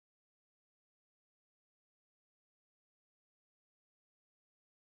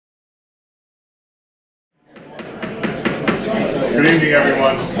Good evening,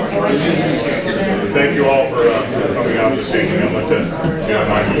 everyone. Thank you all for coming out this evening. I'd like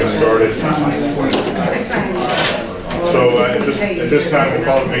to get started. So at this time, we'll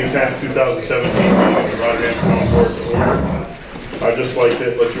call it May 10th, 2017, meeting of the Rotterdam Town Board to order. I'd just like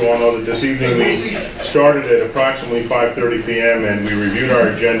to let you all know that this evening we started at approximately 5:30 p.m. and we reviewed our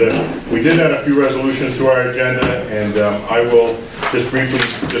agenda. We did add a few resolutions to our agenda, and I will just briefly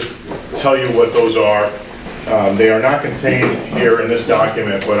tell you what those are. They are not contained here in this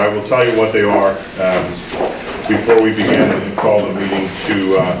document, but I will tell you what they are before we begin and call the meeting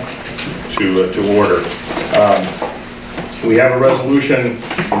to order. We have a resolution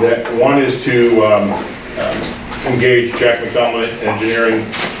that one is to engage Jack McDonald Engineering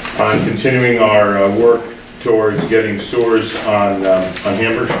on continuing our work towards getting sewers on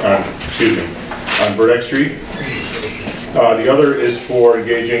Burdeck Street. The other is for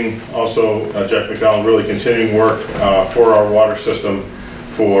engaging also Jack McDonald, really continuing work for our water system,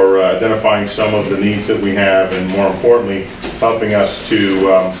 for identifying some of the needs that we have, and more importantly, helping us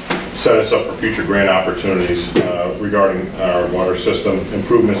to set us up for future grant opportunities regarding our water system,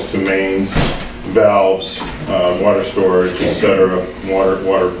 improvements to mains, valves, water storage, etc.,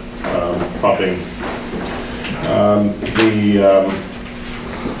 water pumping.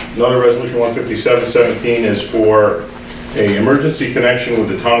 Another resolution 15717 is for an emergency connection with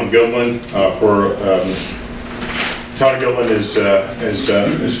the town of Gilman. Town of Gilman is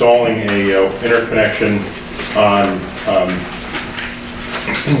installing a interconnection on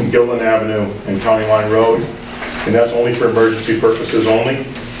Gilman Avenue and County Line Road, and that's only for emergency purposes only.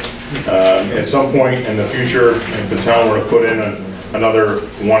 At some point in the future, if the town were to put in another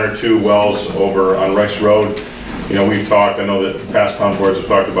one or two wells over on Rice Road, you know, we've talked, I know that past town boards have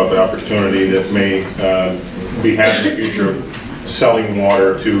talked about the opportunity that may be had in the future of selling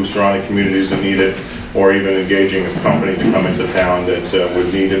water to surrounding communities that need it, or even engaging a company to come into town that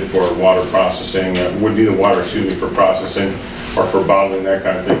would need it for water processing, would need the water, for processing or for bottling, that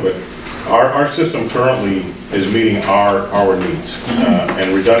kind of thing. But our system currently is meeting our needs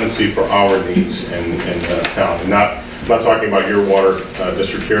and redundancy for our needs in town. And I'm not talking about your water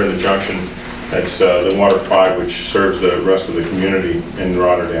district here in the junction. That's the Water 5, which serves the rest of the community in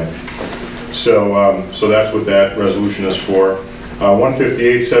Rotterdam. So that's what that resolution is for.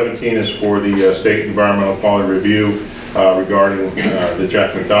 15817 is for the State Environmental Quality Review regarding the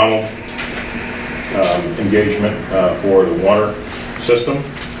Jack McDonald engagement for the water system.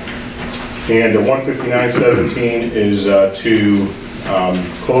 And 15917 is to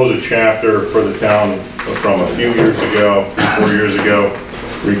close a chapter for the town from a few years ago, 4 years ago,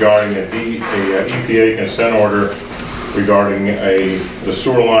 regarding a EPA consent order regarding the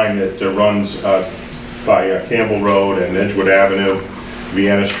sewer line that runs by Campbell Road and Edgewood Avenue,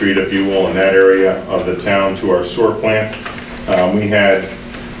 Vienna Street, if you will, in that area of the town to our sewer plant. We had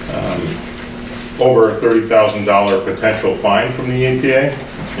over a $30,000 potential fine from the EPA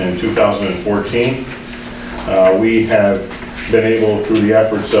in 2014. We have been able, through the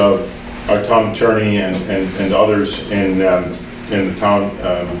efforts of our town attorney and others in the town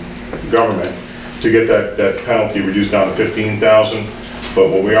government, to get that penalty reduced down to $15,000. But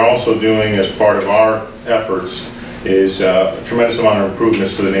what we are also doing as part of our efforts is a tremendous amount of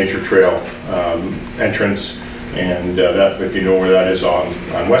improvements to the nature trail entrance, and that, if you know where that is, on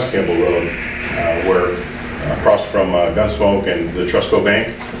West Campbell Road, where across from Gunsmoke and the Trusco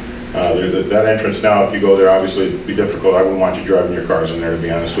Bank. That entrance now, if you go there, obviously it'd be difficult. I wouldn't want you driving your cars in there, to be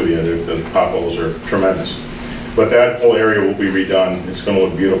honest with you. The potholes are tremendous. But that whole area will be redone. It's going to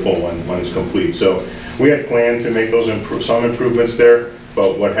look beautiful when it's complete. So we had planned to make those some improvements there,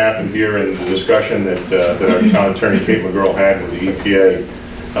 but what happened here in the discussion that our town attorney, Kate McGurl, had with the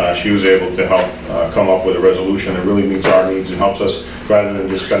EPA, she was able to help come up with a resolution that really meets our needs and helps us, rather than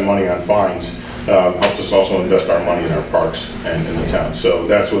just spend money on fines, helps us also invest our money in our parks and in the town. So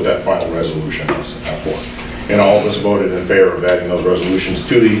that's what that final resolution is for. And all of us voted in favor of adding those resolutions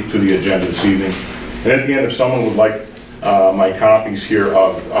to the agenda this evening. And at the end, if someone would like my copies here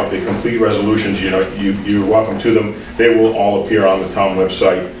of the complete resolutions, you know, you're welcome to them. They will all appear on the town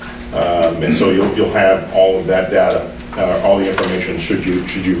website, and so you'll have all of that data, all the information should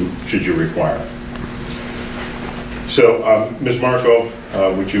you require. So, Ms. Marco,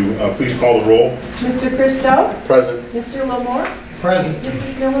 would you please call the roll? Mr. Christo? Present. Mr. Lamore? Present.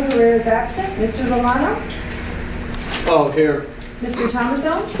 Mrs. Miller Herrera is absent. Mr. Romano? Oh, here. Mr.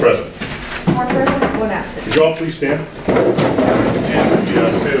 Thomasone? Present. One present, one absent. Would you all please stand? And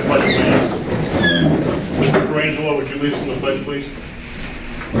say the pledge, please. Mr. Carangelo, would you lead us in the pledge, please?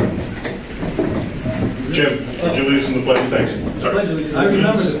 Jim, would you lead us in the pledge? Thanks. Sorry. I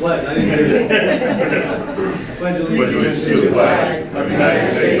remember the pledge. I didn't hear it. pledge allegiance to the flag of the United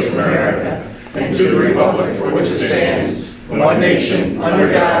States of America and to the republic for which it stands, one nation,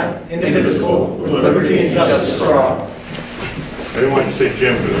 under God, indivisible, with liberty and justice for all. I didn't want to say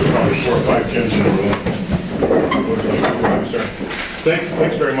Jim, because there's probably 4 or 5 Jims in the room.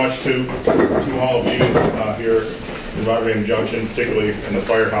 Thanks very much to all of you here in Rotterdam Junction, particularly in the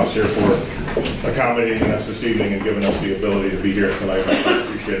firehouse here, for accommodating us this evening and giving us the ability to be here tonight. I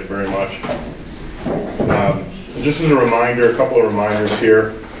appreciate it very much. Just as a reminder, a couple of reminders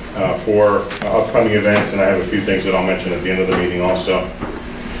here for upcoming events, and I have a few things that I'll mention at the end of the meeting also.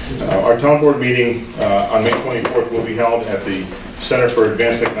 Our town board meeting on May 24th will be held at the Center for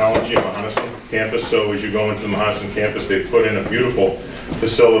Advanced Technology at Mahonison campus. So as you go into the Mahonison campus, they put in a beautiful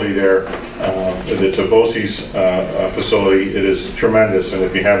facility there. It's a BOCES facility. It is tremendous, and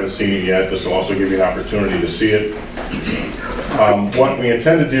if you haven't seen it yet, this will also give you an opportunity to see it. What we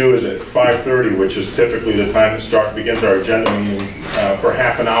intend to do is at 5:30, which is typically the time that begins our agenda meeting, for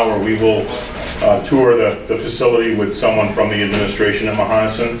half an hour we will tour the facility with someone from the administration at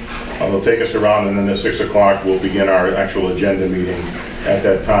Mahonison. They'll take us around, and then at 6 o'clock we'll begin our actual agenda meeting at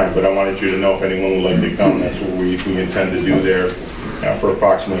that time. But I wanted you to know if anyone would like to come, that's what we intend to do there for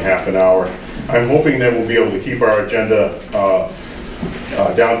approximately half an hour. I'm hoping that we'll be able to keep our agenda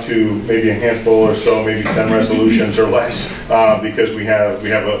down to maybe a handful or so, maybe 10 resolutions or less, because we have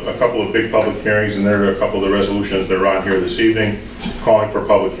a couple of big public hearings, and there are a couple of the resolutions that are on here this evening calling for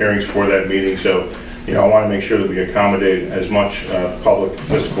public hearings for that meeting. So, you know, I want to make sure that we accommodate as much public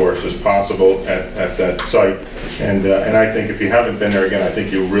discourse as possible at that site. And I think if you haven't been there, again, I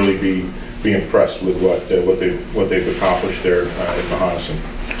think you'll really be impressed with what they've accomplished there at Mahonison.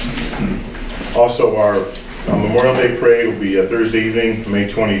 Also, our Memorial Day Parade will be Thursday evening, May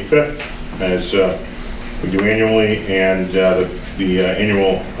 25th, as we do annually, and the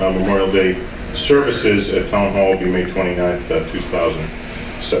annual Memorial Day services at Town Hall will be May 29th,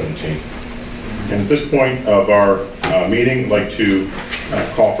 2017. And at this point of our meeting, I'd like to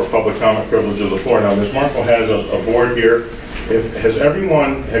call for public comment, privilege of the floor. Now, Ms. Markle has a board here.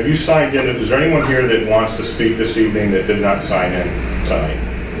 Have you signed in? Is there anyone here that wants to speak this evening that did not sign in tonight?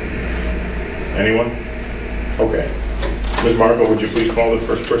 Anyone? Okay. Ms. Markle, would you please call the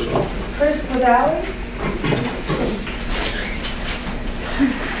first person? Chris Ladali.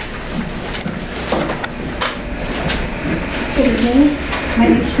 Good evening. My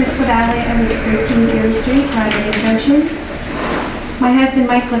name is Chris Lavalley. I live at 13 Erie Street, Rotterdam Junction. My husband,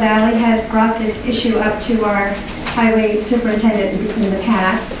 Mike Lavalley, has brought this issue up to our highway superintendent in the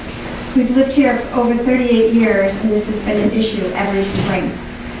past. We've lived here for over 38 years, and this has been an issue every spring.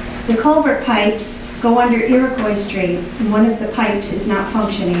 The culvert pipes go under Iroquois Street, and one of the pipes is not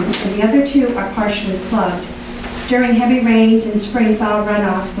functioning, and the other 2 are partially plugged. During heavy rains and spring thaw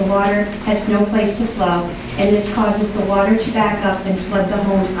runoffs, the water has no place to flow, and this causes the water to back up and flood the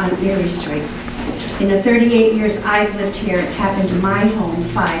homes on Erie Street. In the 38 years I've lived here, it's happened to my home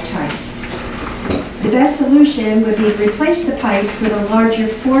 5 times. The best solution would be to replace the pipes with a larger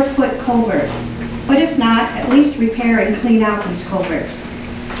 4-foot culvert, but if not, at least repair and clean out these culverts.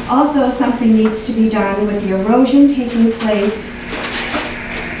 Also, something needs to be done with the erosion taking place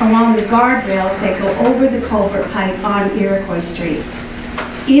along the guardrails that go over the culvert pipe on Iroquois Street.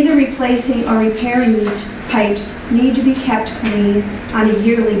 Either replacing or repairing these pipes need to be kept clean on a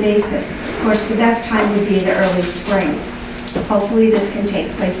yearly basis. Of course, the best time would be the early spring. Hopefully this can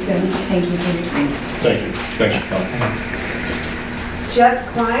take place soon. Thank you for your time. Thank you. Thank you, Councilman. Jeff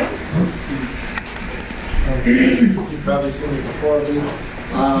Klein. You've probably seen it before. We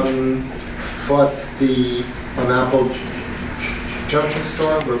bought the Apple Junction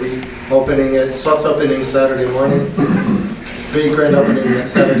store. We'll be opening it, soft opening Saturday morning. Big grand opening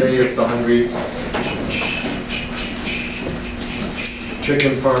next Saturday is the Hungry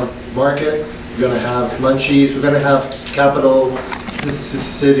Chicken Farm Market. We're going to have munchies. We're going to have Capital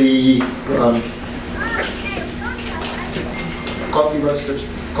City coffee roasters.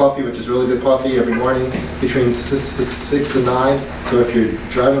 Coffee, which is really good coffee, every morning between 6 and 9. So if you're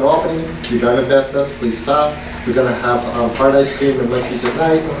driving Albany, you're driving past us, please stop. We're going to have hard ice cream and munchies at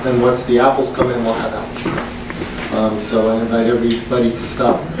night, and once the apples come in, we'll have apples. So I invite everybody to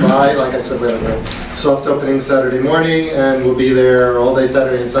stop by. Like I said, we have a soft opening Saturday morning, and we'll be there all day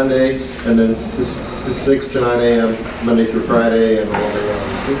Saturday and Sunday, and then 6 to 9 a.m. Monday through Friday, and all day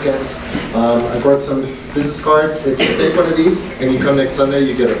on weekends. I brought some business cards. If you take one of these and you come next Sunday,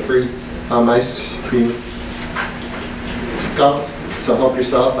 you get a free ice cream cup. So help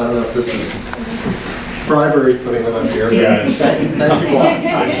yourself. I don't know if this is bribery putting them up here. Yeah. Thank you all.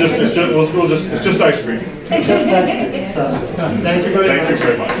 It's just ice cream. Thank you very Thank you much.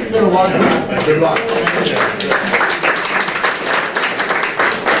 very much. It's been a long time. Good luck.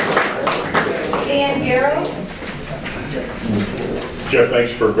 Dan Garrow. Jeff,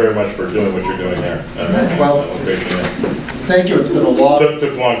 thanks very much for doing what you're doing there. Well, thank you. It's been a long, Took a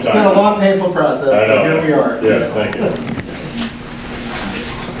long it's been a time. long, painful process, I know. but here we are. Yeah, thank you.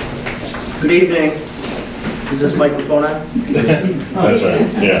 Good evening. Is this microphone on? That's right,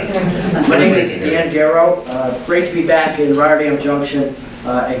 yeah. My name is Dan Garrow. Great to be back in Rotterdam Junction.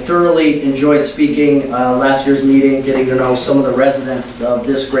 I thoroughly enjoyed speaking last year's meeting, getting to know some of the residents of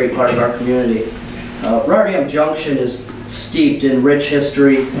this great part of our community. Rotterdam Junction is steeped in rich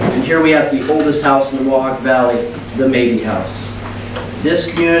history, and here we have the oldest house in the Mohawk Valley, the Mabee House.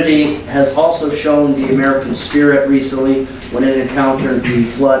 This community has also shown the American spirit recently when it encountered the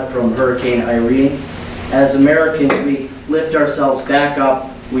flood from Hurricane Irene. As Americans, we lift ourselves back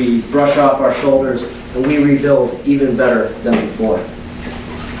up, we brush off our shoulders, and we rebuild even better than before.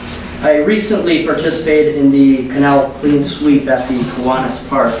 I recently participated in the Canal Clean Sweep at the Kiwanis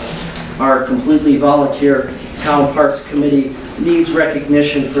Park. Our completely volunteer Town Parks Committee needs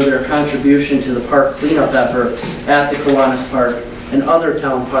recognition for their contribution to the park cleanup effort at the Kiwanis Park and other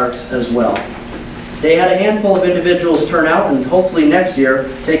town parks as well. They had a handful of individuals turn out, and hopefully next year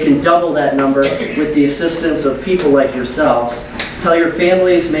they can double that number with the assistance of people like yourselves. Tell your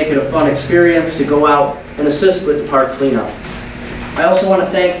families, make it a fun experience to go out and assist with the park cleanup. I also want to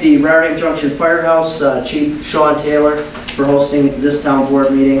thank the Rotterdam Junction Firehouse, Chief Sean Taylor, for hosting this town board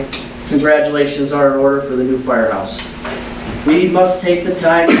meeting. Congratulations are in order for the new firehouse. We must take the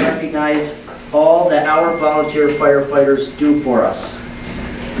time to recognize all that our volunteer firefighters do for us.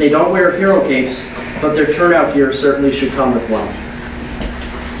 They don't wear hero capes, but their turnout gear certainly should come with one.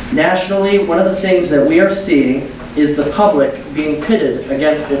 Nationally, one of the things that we are seeing is the public being pitted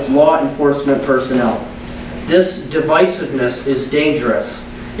against its law enforcement personnel. This divisiveness is dangerous.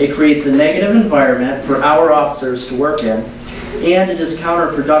 It creates a negative environment for our officers to work in, and it is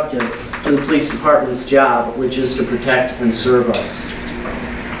counterproductive to the police department's job, which is to protect and serve us.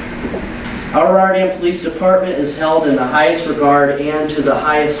 Our Rotterdam Police Department is held in the highest regard and to the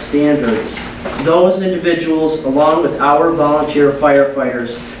highest standards. Those individuals, along with our volunteer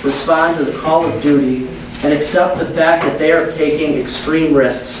firefighters, respond to the call of duty and accept the fact that they are taking extreme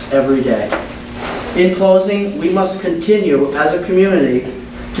risks every day. In closing, we must continue as a community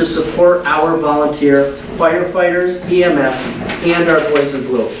to support our volunteer firefighters, EMS, and our Boys in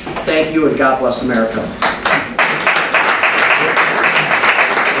Blue. Thank you, and God bless America.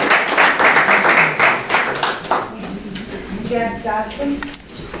 Jack Dodson.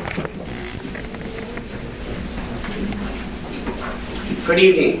 Good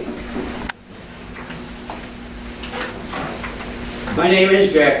evening. My name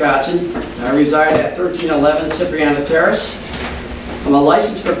is Jack Dodson. I reside at 1311 Cipriana Terrace. I'm a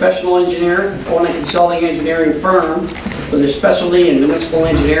licensed professional engineer, own a consulting engineering firm with a specialty in municipal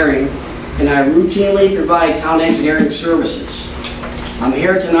engineering, and I routinely provide town engineering services. I'm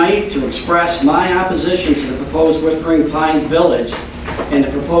here tonight to express my opposition to the proposed Whispering Pines Village and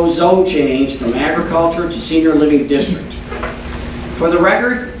the proposed zone change from agriculture to senior living district. For the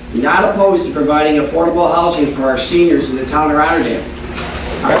record, I'm not opposed to providing affordable housing for our seniors in the town of Rotterdam.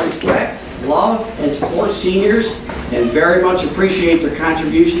 I respect, love, and support seniors and very much appreciate their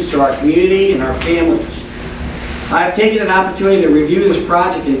contributions to our community and our families. I have taken an opportunity to review this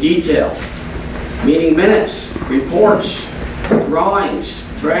project in detail, meeting minutes, reports, drawings,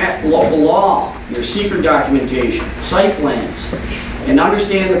 draft local law, your secret documentation, site plans, and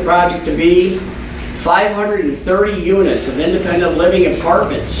understand the project to be 530 units of independent living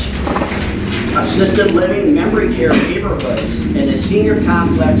apartments, assisted living, memory care neighborhoods, and a senior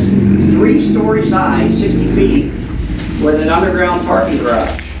complex 3-stories high, 60 feet, with an underground parking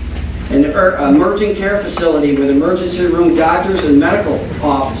garage, an emerging care facility with emergency room doctors and medical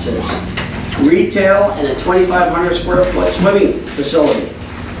offices, retail, and a 2,500 square foot swimming facility.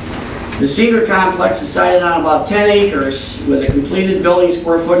 The senior complex is sited on about 10 acres with a completed building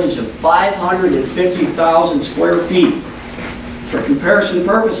square footage of 550,000 square feet. For comparison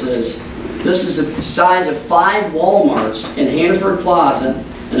purposes, this is the size of 5 Walmarts in Hannaford Plaza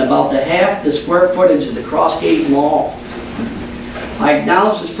and about half the square footage of the Crossgate Mall. I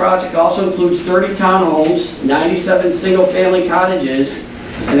acknowledge this project also includes 30 townhomes, 97 single-family cottages,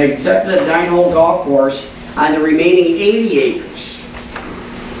 an executive 9-hole golf course on the remaining 80 acres.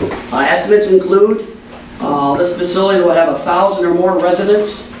 Estimates include this facility will have 1,000 or more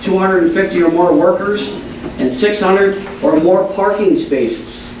residents, 250 or more workers, and 600 or more parking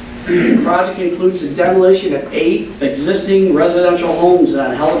spaces. The project includes the demolition of 8 existing residential homes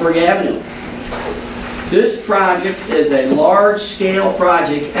on Helleberg Avenue. This project is a large-scale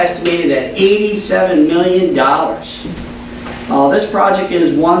project estimated at $87 million. This project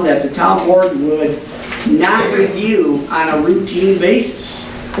is one that the town board would not review on a routine basis.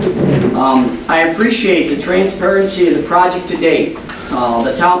 I appreciate the transparency of the project to date.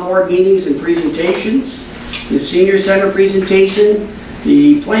 The town board meetings and presentations, the senior center presentation,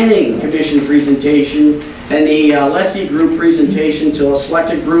 the planning commission presentation, and the lessee group presentation to a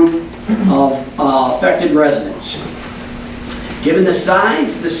selected group of affected residents. Given the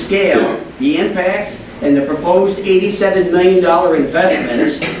size, the scale, the impacts, and the proposed $87 million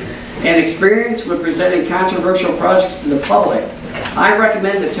investments, and experience with presenting controversial projects to the public, I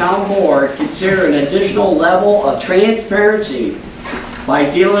recommend the town board consider an additional level of transparency by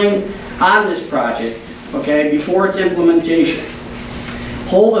dealing on this project, okay, before its implementation.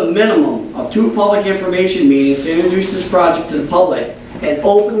 Hold a minimum of 2 public information meetings to introduce this project to the public and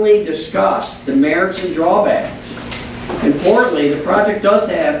openly discuss the merits and drawbacks. Importantly, the project does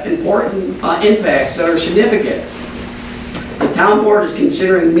have important impacts that are significant. The town board is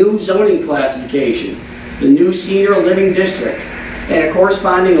considering new zoning classification, the new senior living district, and a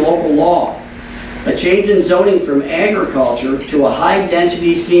corresponding local law. A change in zoning from agriculture to a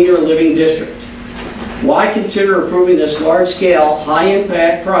high-density senior living district. Why consider approving this large-scale,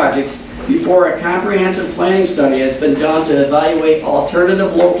 high-impact project before a comprehensive planning study has been done to evaluate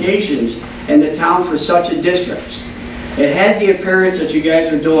alternative locations in the town for such a district? It has the appearance that you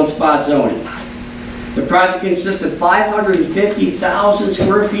guys are doing spot zoning. The project consists of 550,000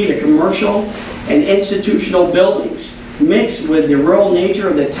 square feet of commercial and institutional buildings, mixed with the rural nature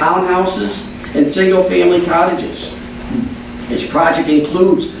of the townhouses and single-family cottages. This project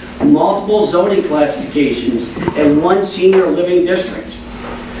includes multiple zoning classifications and 1 senior living district.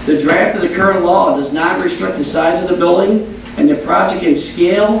 The draft of the current law does not restrict the size of the building, and the project in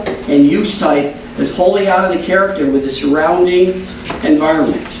scale and use type is wholly out of the character with the surrounding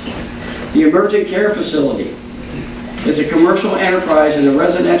environment. The emergent care facility is a commercial enterprise in a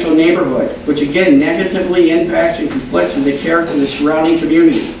residential neighborhood, which again negatively impacts and conflicts with the character of the surrounding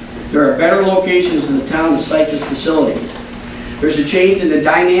community. There are better locations in the town to site this facility. There's a change in the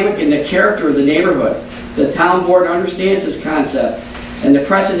dynamic and the character of the neighborhood. The town board understands this concept and the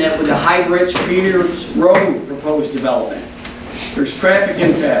precedent with the High-Rich Peters Road proposed development. There's traffic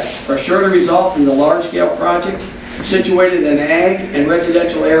impacts are sure to result from the large-scale project situated in an ag and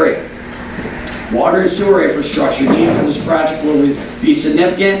residential area. Water and sewer infrastructure needed for this project will be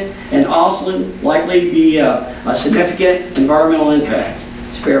significant and also likely be a significant environmental impact.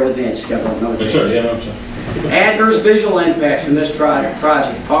 Just bear with me, I just got a note. Yes, sir. Yeah, no, sir. Adverse visual impacts from this project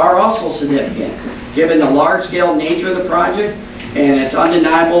are also significant, given the large-scale nature of the project and its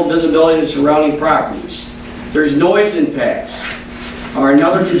undeniable visibility to surrounding properties. There's noise impacts are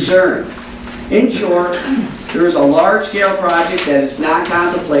another concern. In short, there is a large-scale project that is not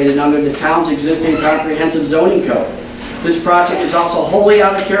contemplated under the town's existing comprehensive zoning code. This project is also wholly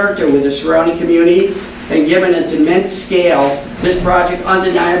out of character with the surrounding community, and given its immense scale, this project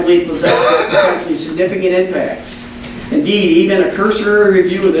undeniably possesses potentially significant impacts. Indeed, even a cursory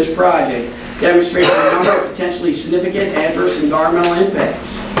review of this project demonstrates a number of potentially significant adverse environmental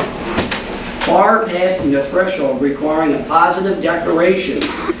impacts, far passing the threshold requiring a positive declaration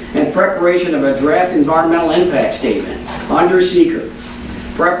and preparation of a draft environmental impact statement under seeker.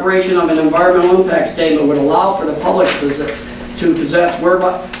 Preparation of an environmental impact statement would allow for the public to possess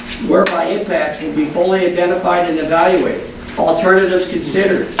whereby impacts will be fully identified and evaluated, alternatives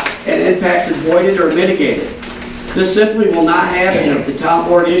considered, and impacts avoided or mitigated. This simply will not happen if the town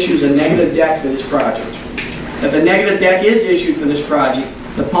board issues a negative deck for this project. If a negative deck is issued for this project,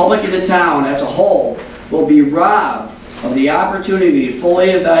 the public in the town as a whole will be robbed of the opportunity to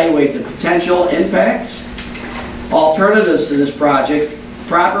fully evaluate the potential impacts, alternatives to this project,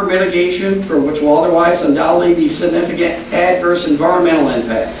 proper mitigation for which will otherwise undoubtedly be significant adverse environmental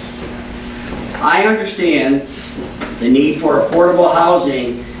impacts. I understand the need for affordable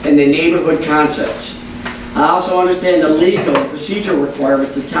housing and the neighborhood concepts. I also understand the legal and procedural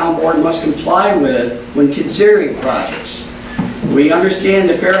requirements the town board must comply with when considering projects. We understand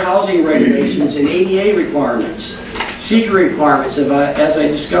the fair housing regulations and ADA requirements, seeker requirements as I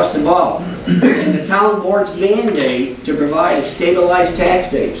discussed above, and the town board's mandate to provide a stabilized tax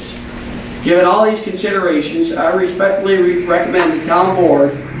base. Given all these considerations, I respectfully recommend the town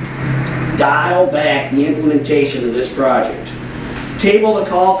board dial back the implementation of this project. Table the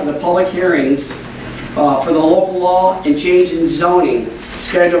call for the public hearings for the local law and change in zoning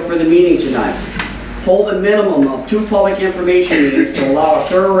scheduled for the meeting tonight. hold a minimum of 2 public information meetings to allow a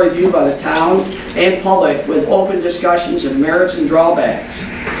thorough review by the town and public with open discussions of merits and drawbacks.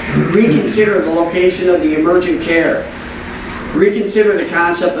 Reconsider the location of the emergent care. Reconsider the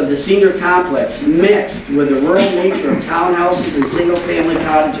concept of the senior complex mixed with the rural nature of townhouses and single-family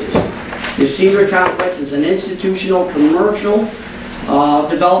cottages. The senior complex is an institutional commercial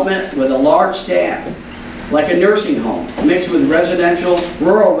development with a large staff, like a nursing home, mixed with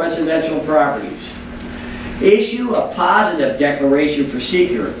rural residential properties. Issue a positive declaration for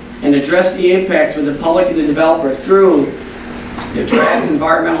seeker and address the impacts for the public and the developer through the draft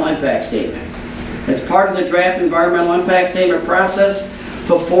environmental impact statement. As part of the draft environmental impact statement process,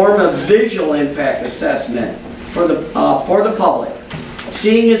 perform a visual impact assessment for the public.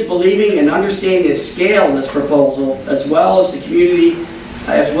 Seeing is believing and understanding the scale of this proposal, as well as a community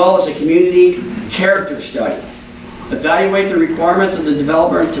character study. Evaluate the requirements of the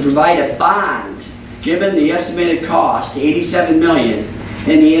developer to provide a bond, given the estimated cost, $87 million,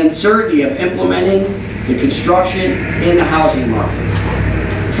 and the uncertainty of implementing the construction in the housing market.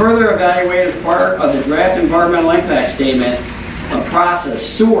 Further evaluate as part of the draft environmental impact statement a process,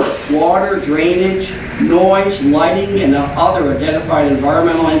 sewer, water, drainage, noise, lighting, and other identified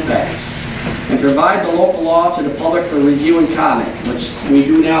environmental impacts, and provide the local law to the public for review and comment, which we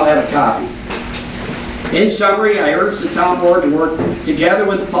do now have a copy. In summary, I urge the town board to work together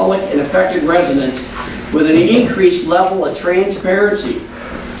with the public and affected residents with an increased level of transparency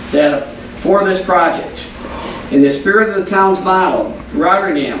for this project. In the spirit of the town's motto,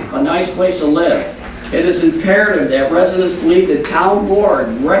 Rotterdam, a nice place to live, it is imperative that residents believe the town board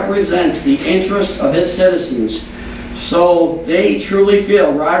represents the interest of its citizens, so they truly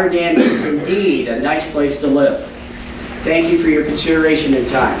feel Rotterdam is indeed a nice place to live. Thank you for your consideration and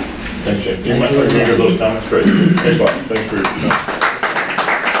time. Thanks, Jim. You might like to hear those comments, great. Thanks a lot. Thanks for your time.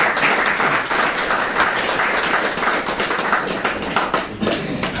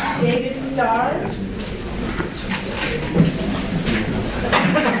 David Starr.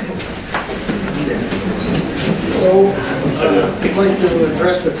 So, I'd like to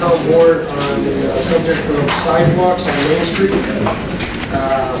address the town board on the subject of sidewalks on Main Street.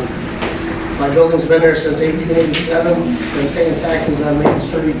 My building's been there since 1887, been paying taxes on Main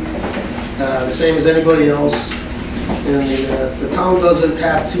Street, the same as anybody else. And the town doesn't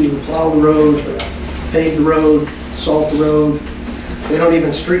have to plow the road, pave the road, salt the road. They don't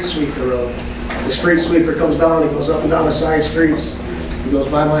even street sweep the road. The street sweeper comes down, he goes up and down the side streets, he goes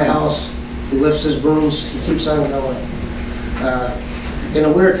by my house, he lifts his brooms, he keeps on going. In the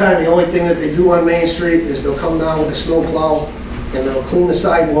winter time, the only thing that they do on Main Street is they'll come down with a snow plow and they'll clean the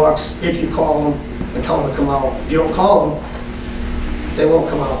sidewalks if you call them and tell them to come out. If you don't call them, they won't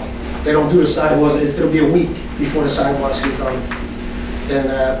come out. They don't do the sidewalks. It'll be a week before the sidewalks get done.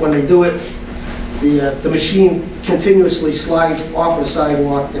 And when they do it, the machine continuously slides off the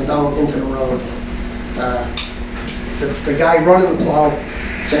sidewalk and down into the road. The guy running the plow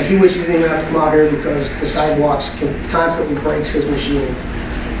said he wished he didn't even have to come out here because the sidewalks constantly breaks his machine.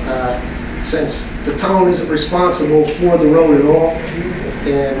 Since the town isn't responsible for the road at all,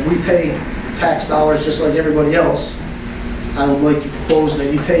 and we pay tax dollars just like everybody else, I would like to propose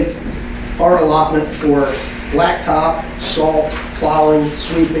that you take our allotment for blacktop, salt, plowing,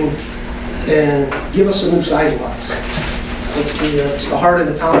 sweeping, and give us some new sidewalks. It's the heart of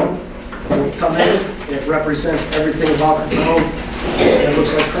the town. When you come in, it represents everything about the town, and it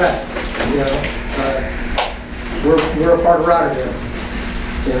looks like crap. You know, we're a part of Rotterdam.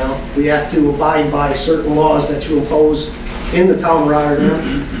 You know, we have to abide by certain laws that you impose in the town of Rotterdam,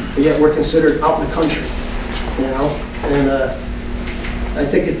 and yet we're considered out in the country. You know, and I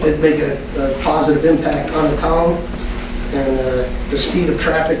think it did make a positive impact on the town and the speed of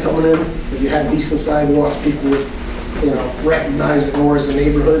traffic coming in. If you had decent sidewalks, people would, you know, recognize it more as a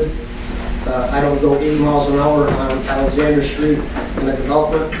neighborhood. I don't go 80 miles an hour on Alexander Street in the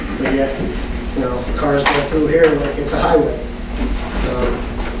development, but yet, you know, the cars go through here like it's a highway.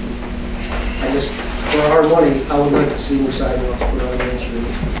 I just, for our money, I would like to see new sidewalks put on Main Street.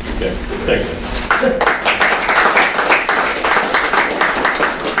 Okay, thank you.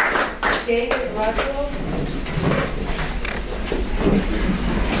 David Russell.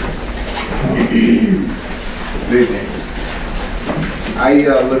 Good evening. I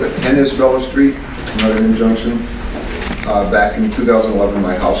live at 10 Isabella Street, Rotterdam Junction. Back in 2011,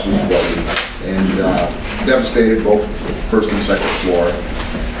 my house was flooded and devastated both first and second floor.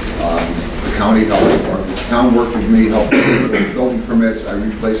 The county helped, or the town worked with me, helped with building permits. I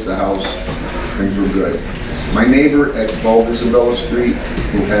replaced the house. Things were good. My neighbor at 12 Isabella Street,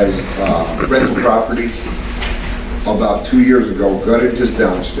 who has rental property, about 2 years ago, gutted his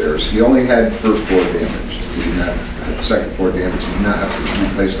downstairs. He only had first floor damage. He did not have second floor damage. He did not have to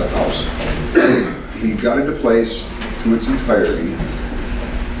replace the house. He gutted the place to its entirety.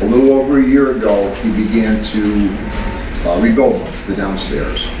 A little over a year ago, he began to rebuild the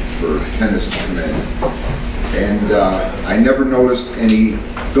downstairs for tenants to come in. And I never noticed any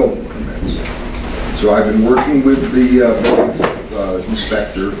building permits. So I've been working with the building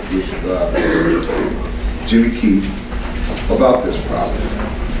inspector, with Jimmy Keith, about this problem.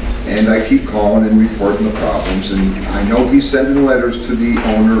 And I keep calling and reporting the problems, and I know he's sending letters to the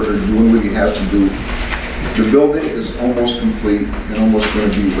owner or doing what he has to do. The building is almost complete and almost going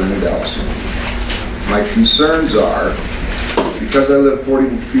to be rented out soon. My concerns are, because I live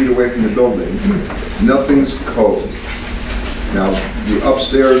 40 feet away from the building, nothing's code. Now, the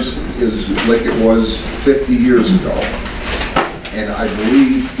upstairs is like it was 50 years ago. And I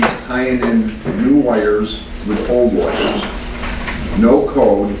believe he's tying in new wires with old wires. No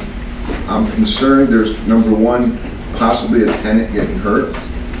code. I'm concerned there's, number one, possibly a tenant getting hurt.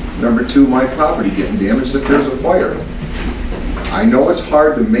 Number two, my property getting damaged if there's a fire. I know it's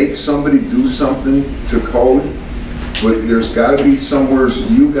hard to make somebody do something to code, but there's got to be somewhere so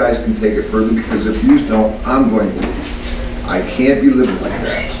you guys can take it further, because if you don't, I'm going to. I can't be living like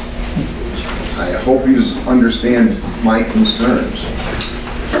that. I hope you understand my concerns.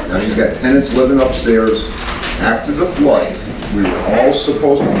 Now, he's got tenants living upstairs. After the flood, we were all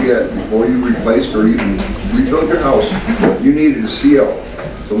supposed to get, before you replaced or even rebuilt your house, you needed a CO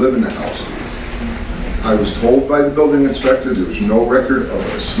to live in the house. I was told by the building inspector there was no record of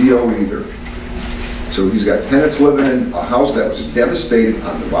a CO either. So he's got tenants living in a house that was devastated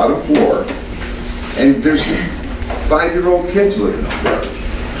on the bottom floor, and there's 5-year-old kids living up there.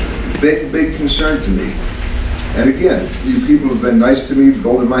 Big, big concern to me. And again, you people have been nice to me,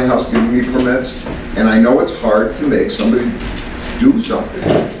 building my house, giving me permits, and I know it's hard to make somebody do something,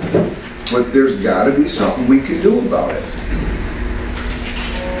 but there's got to be something we can do about it.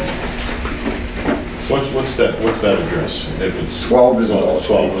 What's that address? If it's 12 is 12,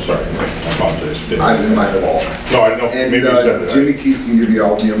 sorry, I apologize. I've been my fault. No, I know, And maybe you said it. Jimmy Keith can give you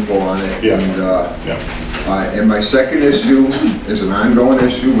all the info on it. Yeah. And my second issue is an ongoing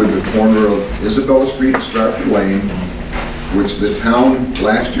issue with the corner of Isabella Street and Stratford Lane, which the town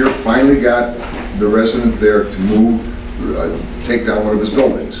last year finally got the resident there to move, take down one of his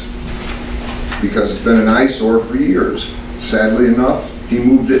buildings, because it's been an eyesore for years. Sadly enough, he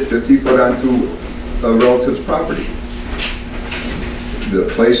moved it 50 foot onto a relative's property. The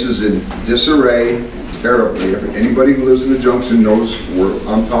place is in disarray terribly. Anybody who lives in the junction knows what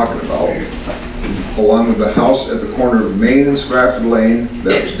I'm talking about. Along with the house at the corner of Main and Stratford Lane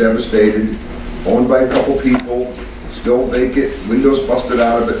that was devastated, owned by a couple people, still vacant, windows busted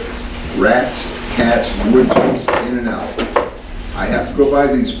out of it, rats, cats, wood chips in and out. I have to go by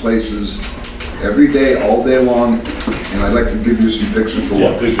these places every day, all day long, and I'd like to give you some pictures to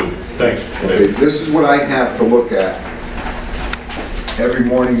look. Please do. Thanks. Okay, this is what I have to look at every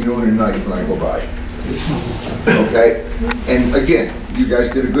morning, noon, and night when I go by. Okay? And again, you guys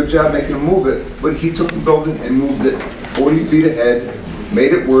did a good job making him move it, but he took the building and moved it 40 feet ahead,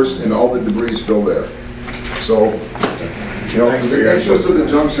 made it worse, and all the debris is still there. So, you know, the entrance to the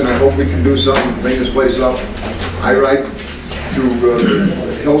junction, I hope we can do something to clean this place up. I ride through the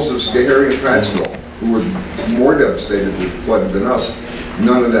hills of Schoharie and Prattsville, who were more devastated with flood than us.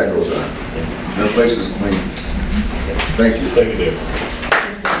 None of that goes on. Our place is clean. Thank you. Thank you, Dave.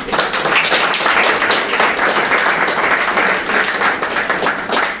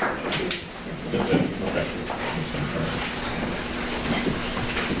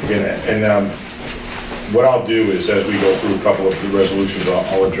 And what I'll do is, as we go through a couple of the resolutions,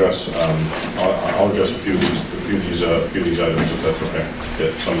 I'll address a few of these items, if that's okay.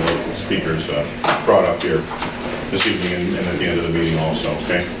 That some of the speakers brought up here this evening and at the end of the meeting also.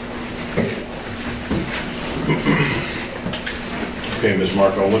 Okay. Okay, Ms.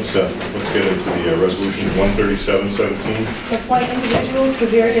 Marco, let's get into the resolution 13717. Appoint individuals to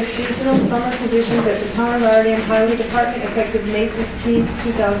various seasonal summer positions at the Town of Rotterdam Highway Department effective May 15,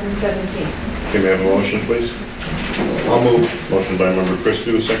 2017. Can we have a motion, please? I'll move. Motion by member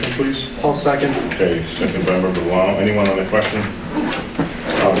Christie, a second, please. I'll second. Okay, second by member Wow. Anyone on the question?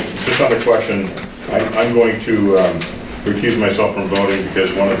 Just on the question, I'm going to recuse myself from voting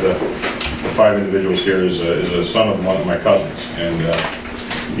because one of the 5 individuals here is a son of one of my cousins, and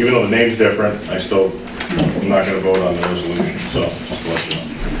even though the name's different, I'm not going to vote on the resolution. So just to let you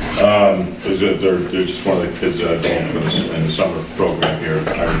know, because they're just one of the kids that going for this in the summer program here at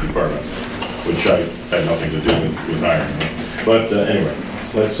the hiring department, which I had nothing to do with hiring. But anyway,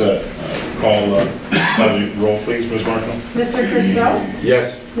 let's call the roll, please, Ms. Marshall? Mr. Christo?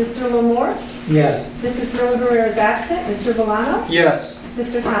 Yes. Mr. Lamore? Yes. Mrs. Miller Herrera is absent. Mr. Valano? Yes.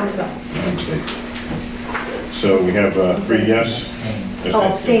 Mr. Thomason? So we have 3 yes.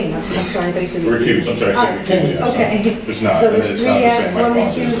 Oh, abstain. I'm sorry, I thought you said. Recused, I'm sorry, I said recused, yes. Okay. It's not. So there's it's 3 not the yes, same, I 1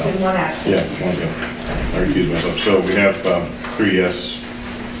 apologize. recused, and 1 absent. Yeah, one yes. I recuse myself. So we have 3 yes,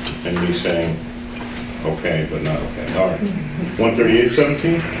 and me saying okay, but not okay. All right.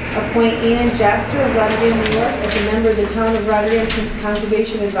 138-17? Appoint Ann Jaster of Rotterdam, New York, as a member of the Town of Rotterdam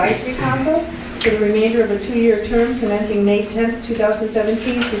Conservation Advisory Council for the remainder of a 2-year term commencing May 10th,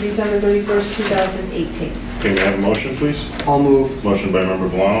 2017 through December 31st, 2018. Okay, may I have a motion, please? I'll move. Motion by member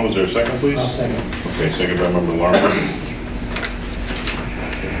Valano, is there a second, please? I'll second. Okay, second by member Larmour.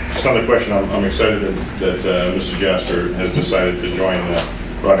 Just another question, I'm excited that Mrs. Jaster has decided to join the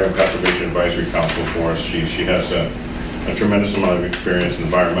Rotterdam Conservation Advisory Council for us. She has a tremendous amount of experience in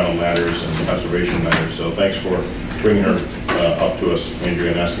environmental matters and conservation matters, so thanks for bringing her up to us, Andrea,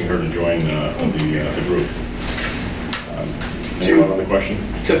 and asking her to join the group. Anyone on the question?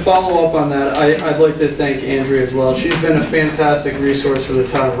 To follow up on that, I'd like to thank Andrea as well. She's been a fantastic resource for the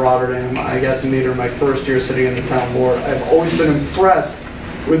town of Rotterdam. I got to meet her my first year sitting in the town board. I've always been impressed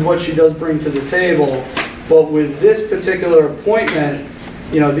with what she does bring to the table, but with this particular appointment,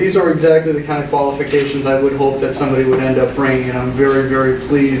 you know, these are exactly the kind of qualifications I would hope that somebody would end up bringing, and I'm very, very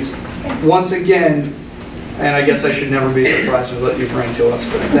pleased. Once again, and I guess I should never be surprised with what you bring to us,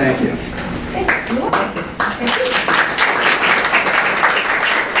 but thank you.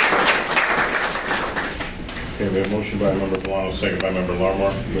 Okay, we have a motion by member Valano, second by member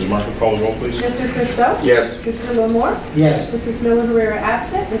Larmour. Ms. Marshall, call the roll, please. Mr. Christo? Yes. Mr. Lamore? Yes. Mrs. Miller Herrera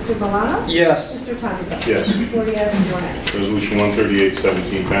absent. Mr. Valano? Yes. Mr. Thomason? Yes. 40 yes, 1 absent. Resolution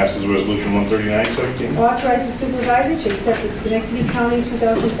 138-17 passes. Resolution 139-17. Authorize the supervisor to accept the Schenectady County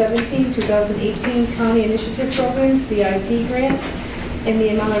 2017-2018 County Initiative Program, CIP grant, in the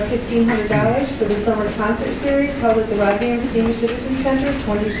amount of $1,500 for the summer concert series held at the Rotterdam Senior Citizen Center,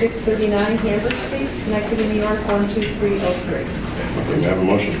 2639 Hamburg Street, Schenectady, New York, 12303. Okay, may I have a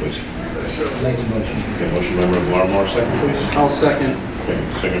motion, please? Make a motion. Okay, motion by member Larmour, second, please. I'll second. Okay,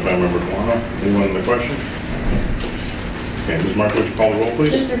 second by member Valano. Anyone in the question? Okay, Ms. Marshall, would you call the roll,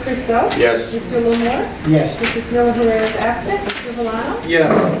 please? Mr. Christo? Yes. Mr. Lamore? Yes. Mrs. Miller Herrera is absent. Mr. Valano? Yes.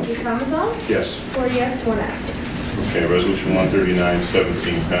 Mr. Thomason? Yes. 40 yes, 1 absent. Okay, resolution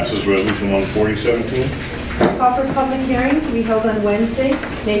 139-17 passes. Resolution 140-17. Call for public hearing to be held on Wednesday,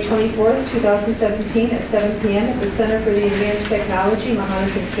 May 24th, 2017 at 7 p.m. at the Center for the Advanced Technology,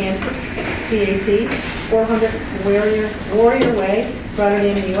 Mahonison Campus, CAT, 400 Warrior Way,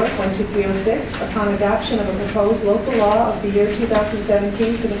 Rotterdam, New York, 12306, upon adoption of a proposed local law of the year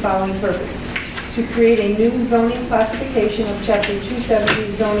 2017 for the following purpose: to create a new zoning classification of Chapter 270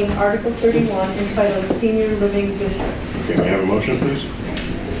 zoning, Article 31, entitled Senior Living District. Okay, may I have a motion, please?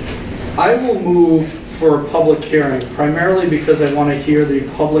 I will move for a public hearing, primarily because I want to hear the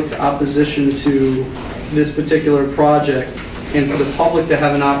public's opposition to this particular project, and for the public to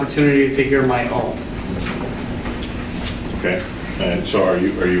have an opportunity to hear my own. Okay, and so are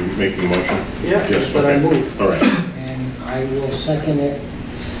you making a motion? Yes, that's what I okay. move. All right, And I will second it.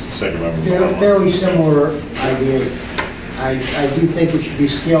 second by member They're Valano. fairly similar ideas. I do think it should be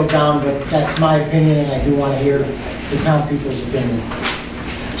scaled down, but that's my opinion, and I do want to hear the town people's opinion.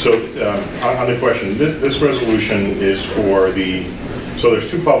 So, on the question, this resolution is for so there's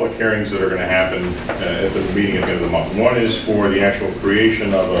 2 public hearings that are going to happen at the meeting at the end of the month. One is for the actual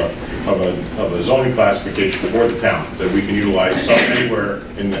creation of a zoning classification for the town that we can utilize anywhere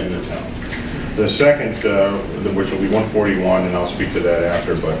in the town. The second, which will be 141, and I'll speak to that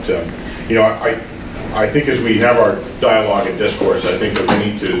after, but, you know, I think as we have our dialogue and discourse, I think that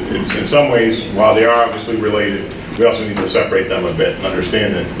we need to, in some ways, while they are obviously related, we also need to separate them a bit and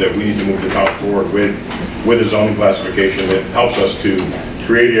understand that we need to move the town forward with a zoning classification that helps us to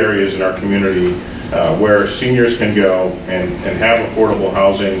create areas in our community where seniors can go and have affordable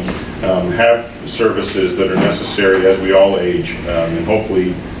housing, have services that are necessary as we all age, and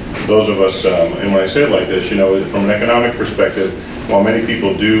hopefully those of us, and when I say it like this, you know, from an economic perspective, while many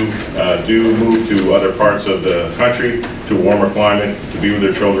people do move to other parts of the country, to a warmer climate, to be with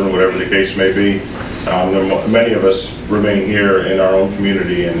their children, whatever the case may be, many of us remain here in our own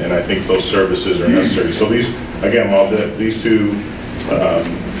community, and I think those services are necessary. So these, again, while these 2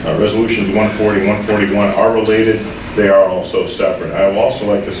 resolutions, 140 and 141, are related, they are also separate. I would also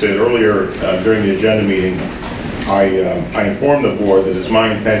like to say that earlier during the agenda meeting, I informed the board that it's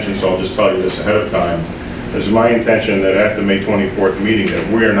my intention, so I'll just tell you this ahead of time, it's my intention that at the May 24th meeting that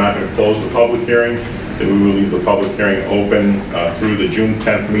we are not going to close the public hearing, that we will leave the public hearing open through the June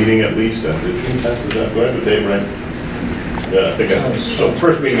 10th meeting at least. The June 10th, is that, do I have the date right? Yeah, I think so.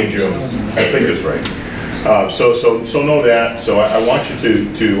 First meeting in June, I think it's right. So know that. So I want you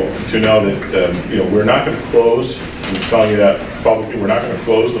to know that you know, we're not going to close. I'm telling you that publicly. We're not going to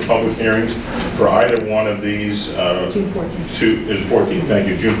close the public hearings for either one of these. June 14th. Is 14th. Thank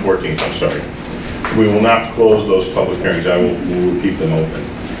you. June 14th. I'm sorry. We will not close those public hearings. We will keep them open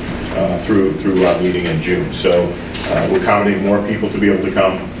through our meeting in June. So we'll accommodate more people to be able to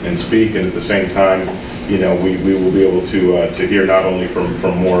come and speak, and at the same time, you know, we will be able to hear not only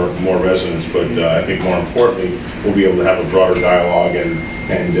from more residents, but I think more importantly, we'll be able to have a broader dialogue,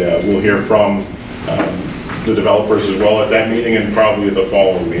 and we'll hear from the developers as well at that meeting, and probably at the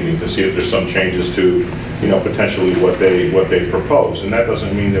following meeting, to see if there's some changes to, you know, potentially what they propose. And that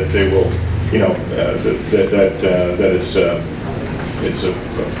doesn't mean that they will, you know, that it's a,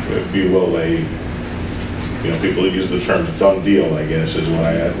 if you will, a, you know, people use the term done deal, I guess, is what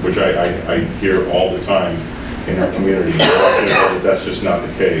I hear all the time in our community. That's just not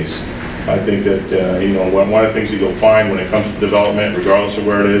the case. I think that, you know, one of the things that you'll find when it comes to development, regardless of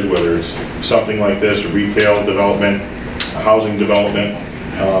where it is, whether it's something like this, retail development, housing development,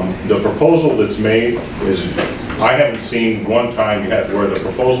 the proposal that's made is, I haven't seen one time yet where the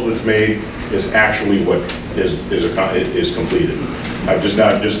proposal that's made is actually what is completed. I've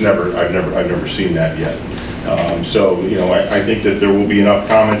never seen that yet. So, you know, I think that there will be enough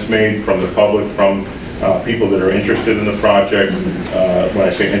comments made from the public, from people that are interested in the project. When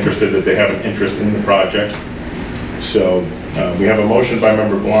I say interested, that they have an interest in the project. So we have a motion by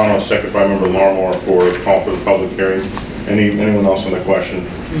Member Bolano, second by Member Larmore for a call for the public hearing. Anyone else on the question?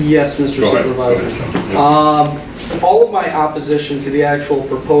 Yes, Mr. Supervisor. Go ahead. All of my opposition to the actual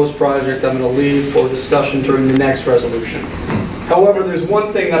proposed project I'm going to leave for discussion during the next resolution. However, there's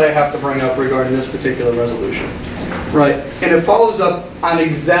one thing that I have to bring up regarding this particular resolution. Right, and it follows up on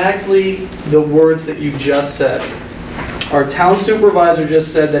exactly the words that you just said. Our town supervisor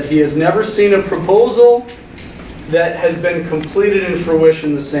just said that he has never seen a proposal that has been completed in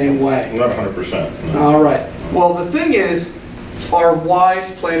fruition the same way. Not 100%. No. All right. Well, the thing is, our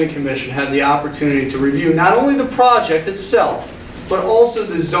wise planning commission had the opportunity to review not only the project itself, but also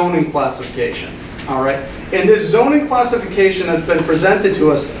the zoning classification. All right. And this zoning classification that's been presented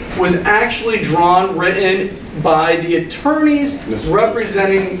to us was actually written by the attorneys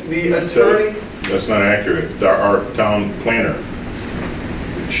representing the attorney. That's not accurate. Our town planner,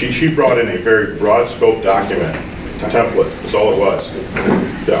 she brought in a very broad scope document, template, that's all it was.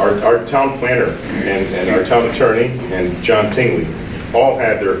 Our town planner and our town attorney and John Tingley all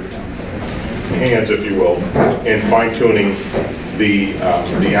had their hands, if you will, in fine-tuning the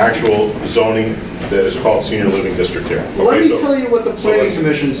actual zoning that is called senior living district here. Okay, let me tell you what the planning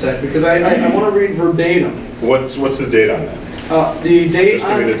commission said, because I want to read verbatim. What's the date on that? The date Just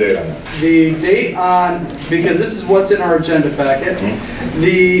give me the date on that. The date on, because this is what's in our agenda packet. Mm-hmm.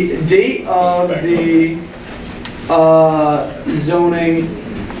 The date of the zoning,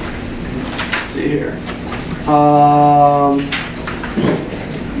 let's see here. I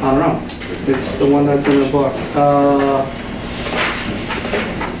don't know. It's the one that's in the book.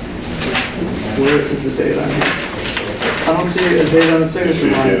 Where is the date on here? I don't see a date on the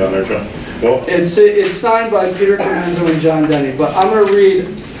signature line. Date on there, John? Well, it's signed by Peter Comenzo and John Denny, but I'm going to read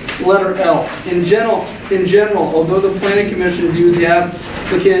letter L. In general, although the Planning Commission views the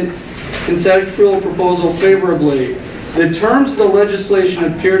applicant conceptual proposal favorably, the terms of the legislation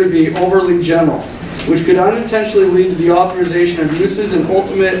appear to be overly general, which could unintentionally lead to the authorization of uses and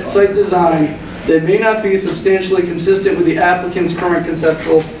ultimate site design that may not be substantially consistent with the applicant's current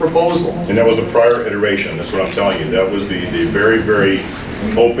conceptual proposal. and that was the prior iteration, that's what I'm telling you. That was the very, very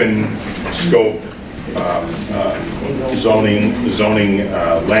open scope zoning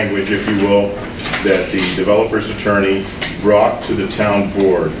language, if you will, that the developer's attorney brought to the town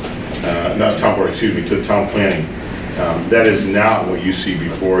board, not town board, excuse me, to the town planning. That is not what you see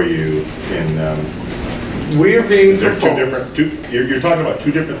before you in We are being they're proposed. you're talking about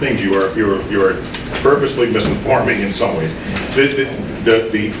two different things. You are purposely misinforming in some ways.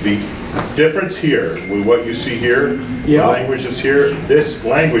 The difference here with what you see here, the language that's here, this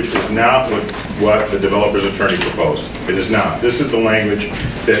language is not what the developer's attorney proposed. It is not. This is the language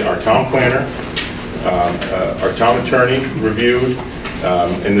that our town planner, our town attorney reviewed,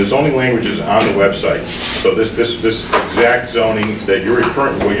 and the zoning language is on the website. So this exact zoning that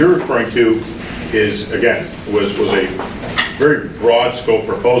what you're referring to is, again, was a very broad scope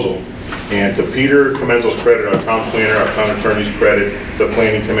proposal. And to Peter Comenzo's credit, our town planner, our town attorney's credit, the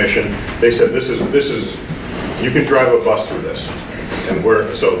planning commission, they said this is, you can drive a bus through this. and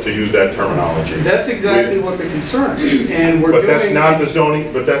we're, so to use that terminology. That's exactly what the concern is, and we're But doing. that's not the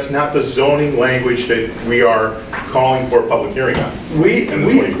zoning, but that's not the zoning language that we are calling for a public hearing on. And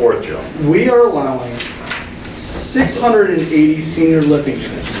the 24th, Joe. We are allowing 680 senior living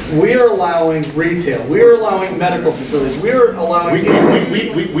units. We are allowing retail. We are allowing medical facilities. We are allowing.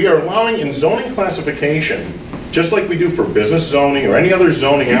 We are allowing in zoning classification, just like we do for business zoning or any other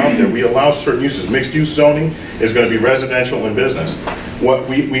zoning out there, we allow certain uses. Mixed use zoning is going to be residential and business. What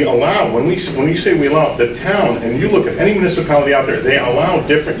we allow, when you say we allow, the town, and you look at any municipality out there, they allow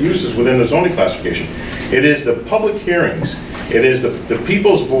different uses within the zoning classification. It is the public hearings, it is the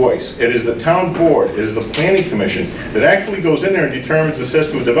people's voice, it is the town board, it is the planning commission that actually goes in there and determines and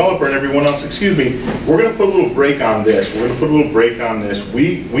says to a developer and everyone else, excuse me, we're going to put a little break on this, we're going to put a little break on this.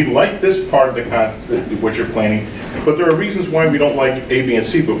 We like this part of the what you're planning, but there are reasons why we don't like A, B, and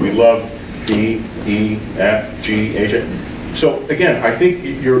C, but we love D, E, F, G, H. So again, I think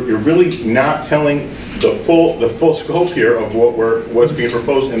you're really not telling the full scope here of what's being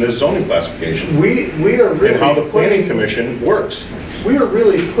proposed in this zoning classification. We are really and how the planning commission works. We are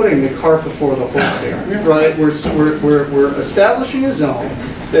really putting the cart before the horse here, right? We're establishing a zone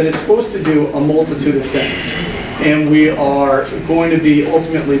that is supposed to do a multitude of things, and we are going to be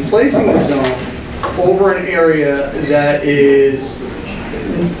ultimately placing the zone over an area that is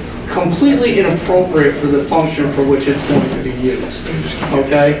completely inappropriate for the function for which it's going to be used,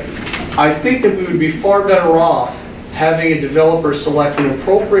 okay? I think that we would be far better off having a developer select an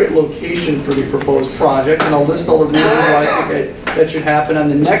appropriate location for the proposed project, and I'll list all the reasons why I think that should happen on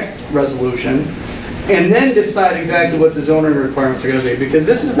the next resolution, and then decide exactly what the zoning requirements are going to be, because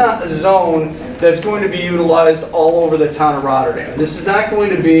this is not a zone that's going to be utilized all over the town of Rotterdam. This is not going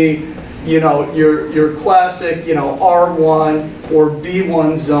to be, you know, your classic, you know, R1 or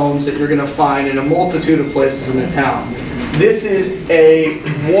B1 zones that you're going to find in a multitude of places in the town. This is a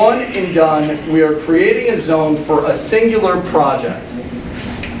one and done. We are creating a zone for a singular project.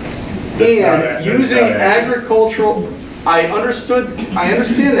 And using agricultural, I understand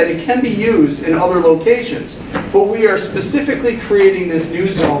that it can be used in other locations, but we are specifically creating this new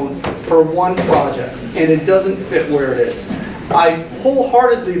zone for one project, and it doesn't fit where it is. I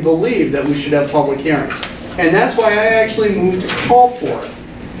wholeheartedly believe that we should have public hearings, and that's why I actually moved to call for it.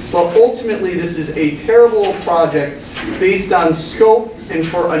 But ultimately, this is a terrible project based on scope and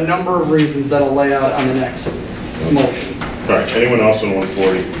for a number of reasons that I'll lay out on the next motion. All right, anyone else on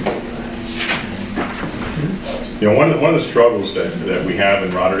 140? You know, one of the struggles that we have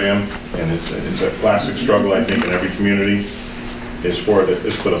in Rotterdam, and it's a classic struggle, I think, in every community, is for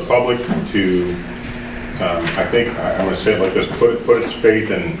the public to, I think, I'm going to say it like this, put its faith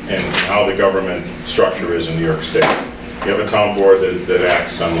in how the government structure is in New York State. You have a town board that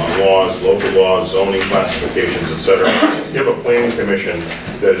acts on laws, local laws, zoning classifications, etc. You have a planning commission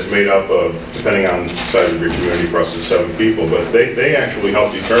that is made up of, depending on the size of your community, for us it's 7 people, but they actually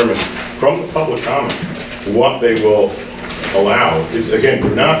help determine from the public comment what they will allow. Again,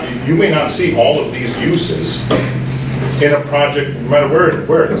 you may not see all of these uses in a project, no matter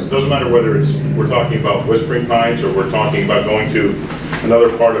where it is. It doesn't matter whether we're talking about Whispering Pines or we're talking about going to another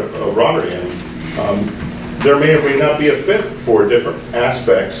part of Rotterdam. There may or may not be a fit for different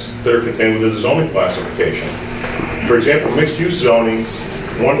aspects that are contained within the zoning classification. For example, mixed-use zoning,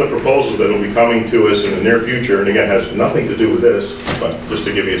 one of the proposals that will be coming to us in the near future, and again has nothing to do with this, but just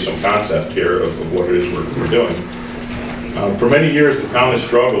to give you some concept here of what it is we're doing. For many years, the town has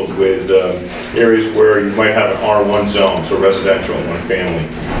struggled with areas where you might have an R1 zone, so residential, one family,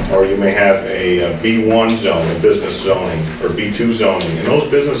 or you may have a B1 zone, a business zoning, or B2 zoning. And those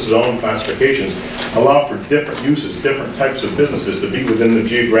business zone classifications allow for different uses, different types of businesses to be within the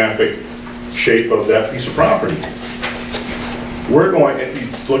geographic shape of that piece of property. We're going,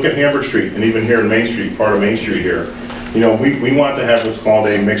 look at Hamburg Street, and even here in Main Street, part of Main Street here, you know, we want to have what's called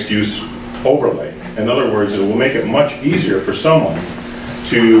a mixed-use overlay. In other words, it will make it much easier for someone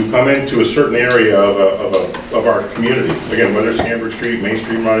to come into a certain area of our community. Again, whether it's Hamburg Street, Main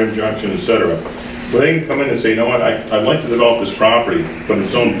Street, Rotterdam Junction, etc. Where they can come in and say, you know what, I'd like to develop this property, but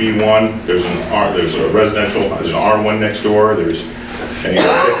it's zone B1, there's a residential, there's an R1 next door, there's a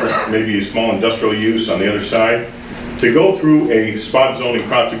different, maybe a small industrial use on the other side. To go through a spot zoning,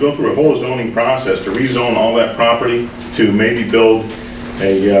 to go through a whole zoning process, to rezone all that property, to maybe build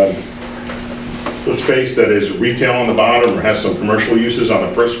a space that is retail on the bottom or has some commercial uses on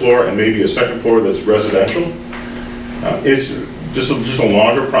the first floor and maybe a second floor that's residential. It's just a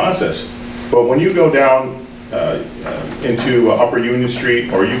longer process. But when you go down into Upper Union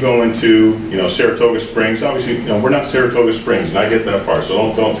Street, or you go into, you know, Saratoga Springs, obviously, you know, we're not Saratoga Springs, and I get that part,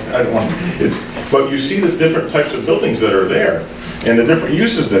 so I don't want, but you see the different types of buildings that are there. and the different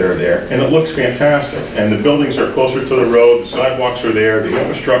uses that are there, and it looks fantastic. And the buildings are closer to the road, the sidewalks are there, the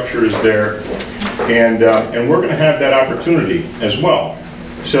infrastructure is there, and we're going to have that opportunity as well.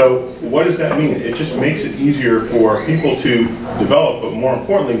 So what does that mean? It just makes it easier for people to develop, but more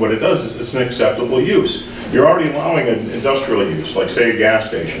importantly, what it does is it's an acceptable use. You're already allowing an industrial use, like say a gas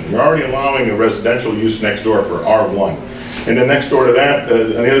station. You're already allowing a residential use next door for R1. And then next door to that,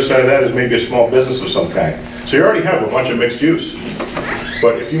 on the other side of that is maybe a small business of some kind. So you already have a bunch of mixed use.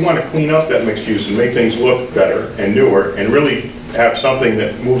 But if you want to clean up that mixed use and make things look better and newer and really have something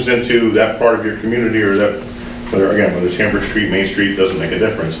that moves into that part of your community, or that, whether it's Hamburg Street, Main Street, doesn't make a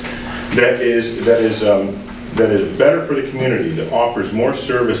difference, that is better for the community, that offers more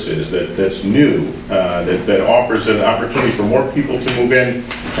services, that's new, that offers an opportunity for more people to move in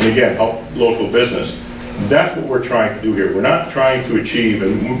and again, help local business. That's what we're trying to do here. We're not trying to achieve,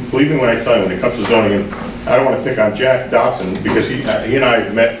 and believe me when I tell you, when it comes to zoning, and I don't want to pick on Jack Dotson, because he and I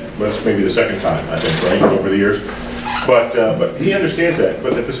have met, well, it's maybe the second time, I think, right, over the years. But he understands that.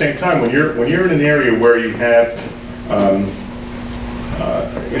 But at the same time, when you're in an area where you have, I'm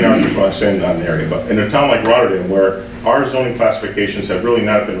saying not an area, but in a town like Rotterdam, where our zoning classifications have really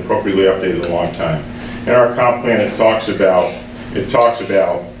not been appropriately updated in a long time. In our comp plan, it talks about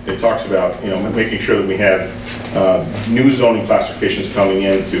making sure that we have new zoning classifications coming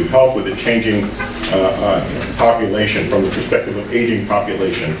in to help with the changing population, from the perspective of aging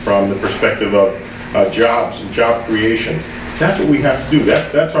population, from the perspective of jobs and job creation. That's what we have to do.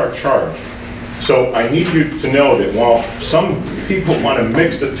 That's our charge. So I need you to know that while some people want to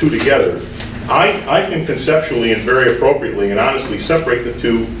mix the two together, I can conceptually and very appropriately and honestly separate the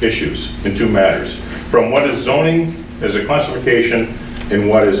two issues and two matters, from what is zoning as a classification and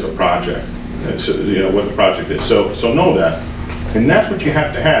what is a project. So, what the project is. So know that. And that's what you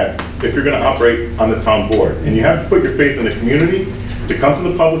have to have if you're going to operate on the town board. And you have to put your faith in the community to come to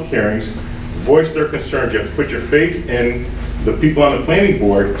the public hearings, voice their concerns. You have to put your faith in the people on the planning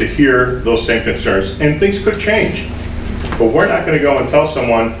board to hear those same concerns. And things could change. But we're not going to go and tell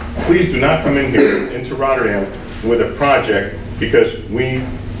someone, please do not come in here into Rotterdam with a project because we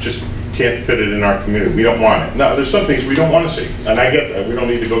just can't fit it in our community. We don't want it. No, there's some things we don't want to see, and I get that. We don't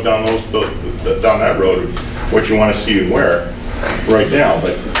need to go down down that road of what you want to see and where right now.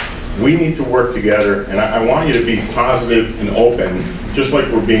 But we need to work together, and I want you to be positive and open, just like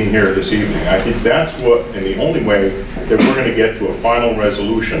we're being here this evening. I think that's what, and the only way that we're going to get to a final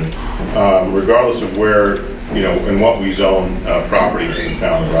resolution, regardless of where, and what we zone property in the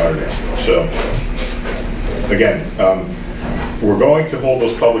town of Rotterdam. So, again. We're going to hold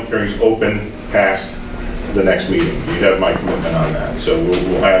those public hearings open past the next meeting. You have my commitment on that. So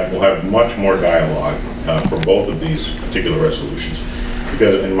we'll have much more dialogue for both of these particular resolutions.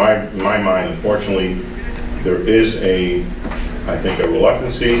 Because in my mind, unfortunately, there is I think a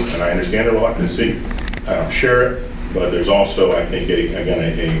reluctancy, and I understand the reluctancy. I don't share it, but there's also, I think,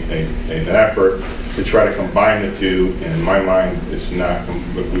 an effort to try to combine the two. And in my mind, it's not.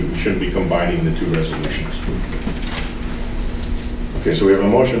 We shouldn't be combining the two resolutions. Okay, so we have a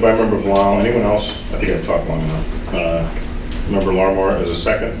motion by Member Blau. Anyone else? I think I've talked long enough. Member Larmore as a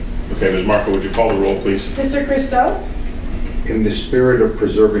second. Okay, Ms. Marco, would you call the roll, please? Mr. Christo? In the spirit of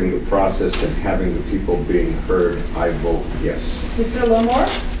preserving the process and having the people being heard, I vote yes. Mr. Lamore?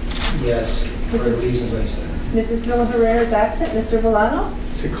 Yes, for the reasons I said. Mrs. Miller Herrera is absent. Mr. Villano?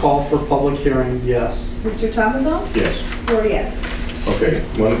 To call for public hearing, yes. Mr. Tomazone? Yes. 4 yes. Okay,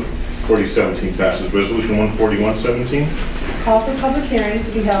 14017 passes. Resolution 14117. Call for public hearing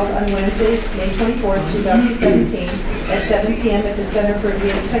to be held on Wednesday, May 24th, 2017, at 7 p.m. at the Center for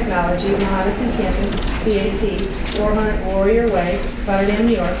Advanced Technology, Mohonasen Campus, CAT, 400 Warrior Way, Rotterdam,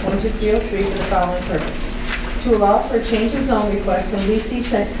 New York, 12303, for the following purpose: to allow for a change of zone request from VC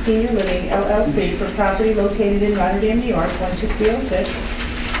Senior Living, LLC, for property located in Rotterdam, New York,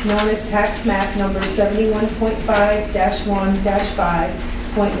 12306, known as tax map number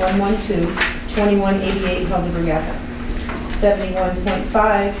 71.5-1-5.112, 2188 Helderberg Avenue.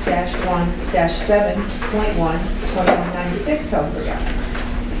 71.5-1-7.1, 2196 Helderberg Avenue.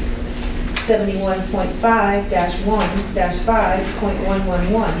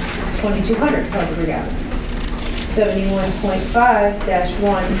 71.5-1-5.111, 2200 Helderberg Avenue.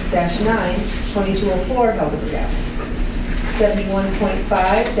 71.5-1-9, 2204 Helderberg Avenue.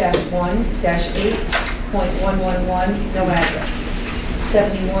 71.5-1-8.111, no address.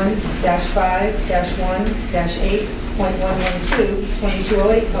 71-5-1-8.112,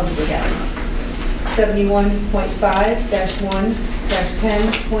 2208 Helderberg Avenue.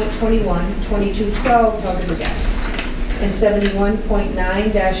 71.5-1-10.21, 2212 Helderberg Avenue. and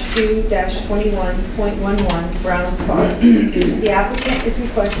 71.9-2-21.11 Browns Park. The applicant is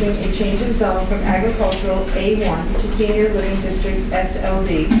requesting a change of zone from agricultural A1 to senior living district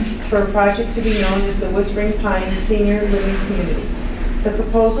SLD for a project to be known as the Whispering Pines Senior Living Community. The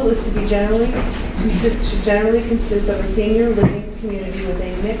proposal is to generally consist of a senior living community with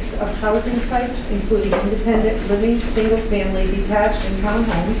a mix of housing types, including independent living, single-family, detached, and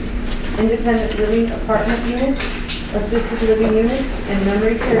townhomes, independent living apartment units, assisted living units, and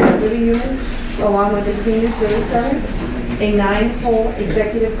memory care living units, along with a senior service center, a 9-hole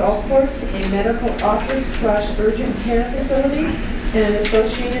executive golf course, a medical office/urgent care facility, and an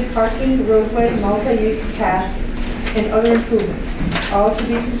associated parking, roadway, multi-use paths, and other improvements, all to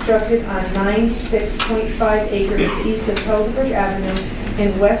be constructed on 96.5 acres east of Helderberg Avenue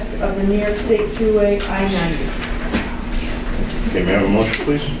and west of the New York State Thruway I-90. Okay, may I have a motion,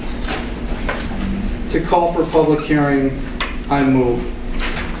 please? To call for public hearing, I move.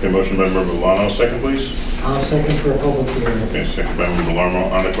 Okay, motion by Member Milano, second, please. I'll second for a public hearing. Okay, second by Member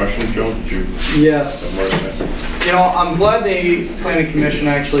Larmo. On the question, Joe, did you Yes. have more to say? You know, I'm glad the Planning Commission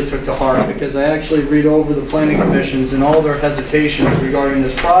actually took to heart, because I actually read over the Planning Commissions and all their hesitations regarding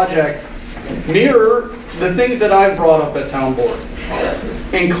this project mirror the things that I've brought up at Town Board,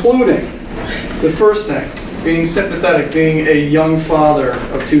 including the first thing, being sympathetic, being a young father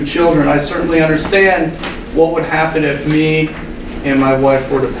of 2 children. I certainly understand what would happen if me and my wife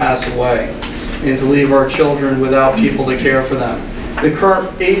were to pass away and to leave our children without people to care for them. The current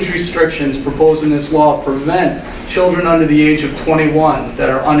age restrictions proposed in this law prevent children under the age of 21 that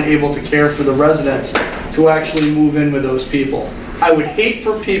are unable to care for the residents to actually move in with those people. I would hate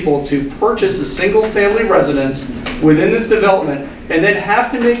for people to purchase a single-family residence within this development and then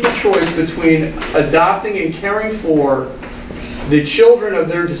have to make the choice between adopting and caring for the children of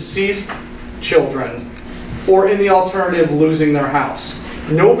their deceased children, or in the alternative, losing their house.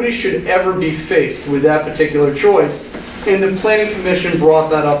 Nobody should ever be faced with that particular choice, and the Planning Commission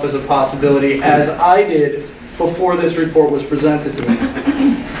brought that up as a possibility, as I did before this report was presented to me.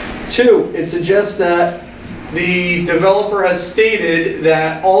 2, it suggests that the developer has stated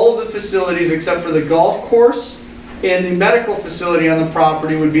that all of the facilities except for the golf course and the medical facility on the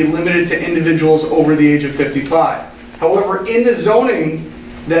property would be limited to individuals over the age of 55. However, in the zoning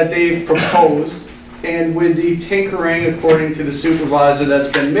that they've proposed, and with the tinkering according to the supervisor that's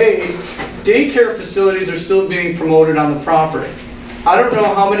been made, daycare facilities are still being promoted on the property. I don't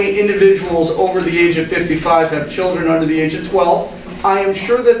know how many individuals over the age of 55 have children under the age of 12. I am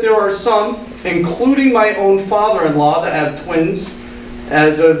sure that there are some, including my own father-in-law, that have twins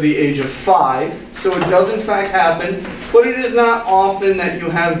as of the age of 5. So it does in fact happen, but it is not often that you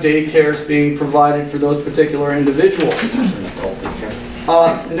have daycares being provided for those particular individuals.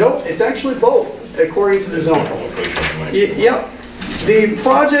 No, it's actually both, according to the zone. Yep. The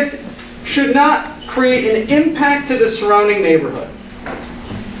project should not create an impact to the surrounding neighborhood.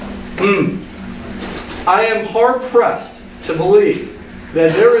 I am hard-pressed to believe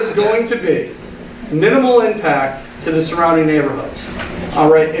that there is going to be minimal impact to the surrounding neighborhoods.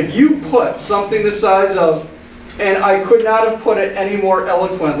 All right, if you put something the size of, and I could not have put it any more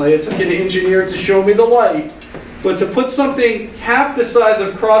eloquently, it took an engineer to show me the light, but to put something half the size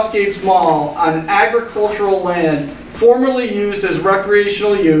of Crossgates Mall on agricultural land formerly used as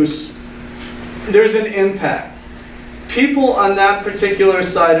recreational use, there's an impact. People on that particular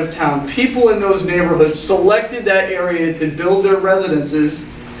side of town, people in those neighborhoods selected that area to build their residences,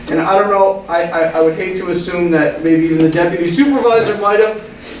 and I don't know, I would hate to assume that maybe even the deputy supervisor might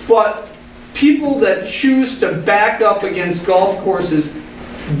have, but people that choose to back up against golf courses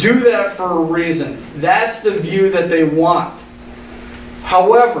do that for a reason. That's the view that they want.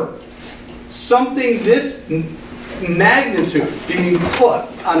 However, something this magnitude being put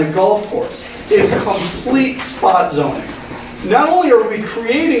on a golf course is complete spot zoning. Not only are we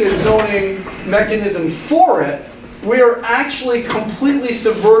creating a zoning mechanism for it, we are actually completely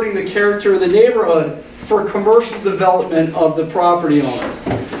subverting the character of the neighborhood for commercial development of the property owner.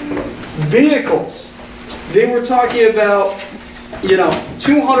 Vehicles. They were talking about,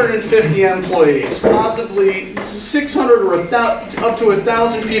 250 employees, possibly 600 or up to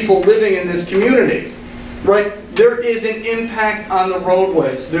 1,000 people living in this community, right? There is an impact on the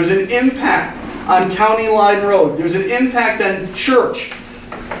roadways. There's an impact on County Line Road. There's an impact on Church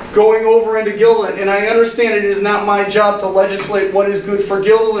going over into Gilderland. And I understand it is not my job to legislate what is good for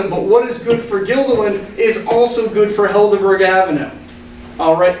Gilderland, but what is good for Gilderland is also good for Helderberg Avenue.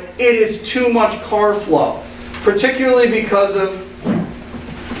 All right? It is too much car flow, particularly because of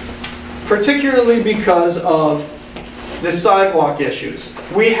the sidewalk issues.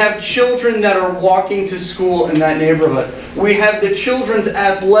 We have children that are walking to school in that neighborhood. We have the children's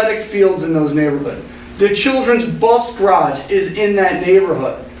athletic fields in those neighborhoods. The children's bus garage is in that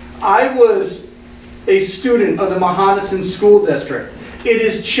neighborhood. I was a student of the Mahonison School District. It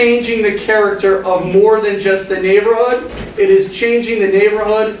is changing the character of more than just the neighborhood. It is changing the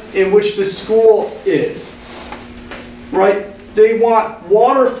neighborhood in which the school is. Right? They want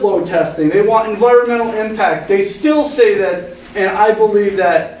water flow testing. They want environmental impact. They still say that, and I believe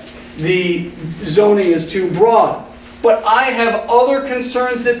that the zoning is too broad. But I have other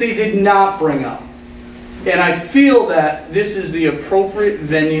concerns that they did not bring up. And I feel that this is the appropriate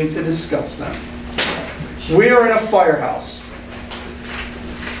venue to discuss them. We are in a firehouse.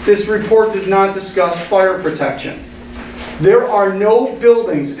 This report does not discuss fire protection. There are no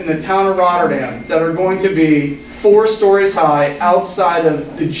buildings in the town of Rotterdam that are going to be 4 stories high outside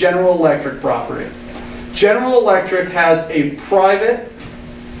of the General Electric property. General Electric has a private,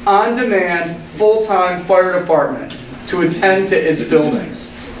 on-demand, full-time fire department to attend to its buildings.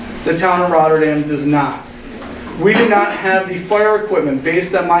 The town of Rotterdam does not. We do not have the fire equipment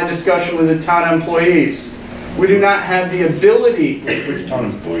based on my discussion with the town employees. We do not have the ability. Which town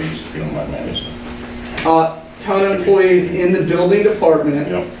employees, if you don't mind me asking? Town employees in the building department.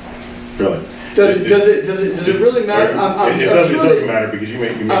 Yep. Really? Does it really matter? It doesn't matter because you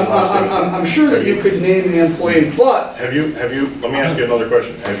make I'm sure that you could name the employee, but have you? Let me ask you another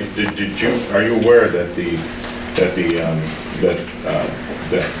question. Are you aware that the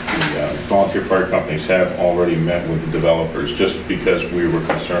volunteer fire companies have already met with the developers just because we were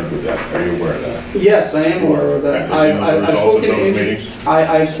concerned with that? Are you aware of that? Yes, I am aware of that. I've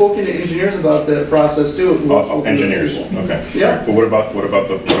spoken to engineers about the process too. Engineers, okay. Yeah. But what about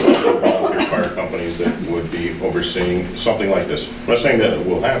the volunteer fire companies that would be overseeing something like this? I'm not saying that it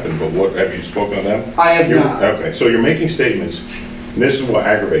will happen, but what, have you spoken to them? I have not. Okay, so you're making statements. This is what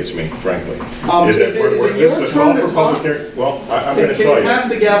aggravates me, frankly. Is it your turn to talk? Well, I'm going to tell you. Can you pass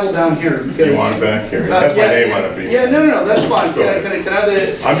the gavel down here? You want it back here? It has my name on it. Yeah, no, that's fine. Can I have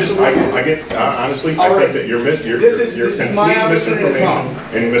the... I get, honestly, I think that you're complete misinformation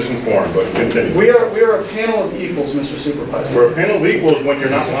and misinformed, but continue. We are a panel of equals, Mr. Supervisor. We're a panel of equals when you're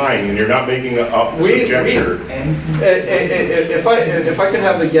not lying and you're not making up conjecture. If I could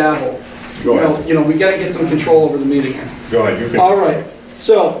have the gavel. Go ahead. You know, we got to get some control over the meeting here. Go ahead. You can. All right.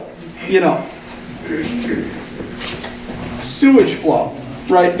 So, sewage flow,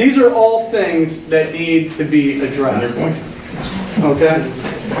 right? These are all things that need to be addressed. Okay?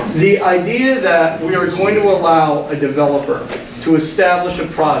 The idea that we are going to allow a developer to establish a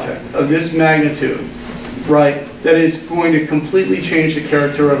project of this magnitude, right, that is going to completely change the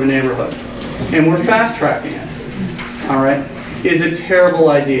character of a neighborhood, and we're fast tracking it, all right, is a terrible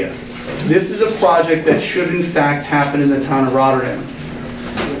idea. This is a project that should in fact happen in the town of Rotterdam.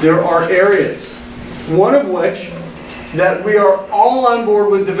 There are areas, one of which that we are all on board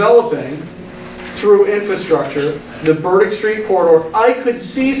with developing through infrastructure, the Burdick Street corridor. I could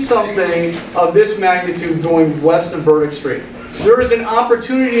see something of this magnitude going west of Burdick Street. There is an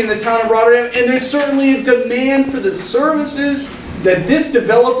opportunity in the town of Rotterdam, and there's certainly a demand for the services that this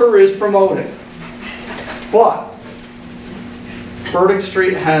developer is promoting. But Burdick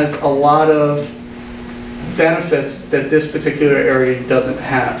Street has a lot of benefits that this particular area doesn't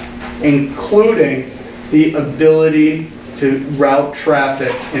have, including the ability to route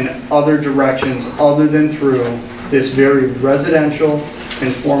traffic in other directions other than through this very residential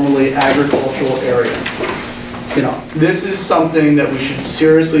and formerly agricultural area. This is something that we should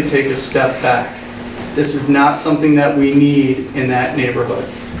seriously take a step back. This is not something that we need in that neighborhood.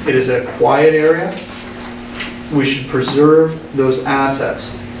 It is a quiet area. We should preserve those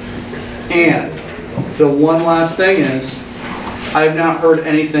assets. And the one last thing is, I have not heard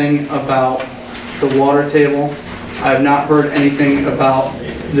anything about the water table. I have not heard anything about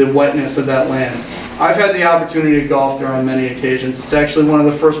the wetness of that land. I've had the opportunity to golf there on many occasions. It's actually one of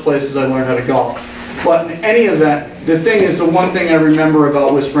the first places I learned how to golf. But in any event, the thing is, the one thing I remember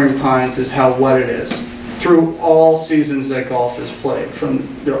about Whispering Pines is how wet it is through all seasons that golf is played. From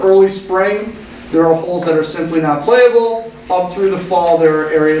the early spring, there are holes that are simply not playable. Up through the fall, there are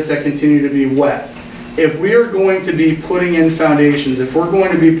areas that continue to be wet. If we are going to be putting in foundations, if we're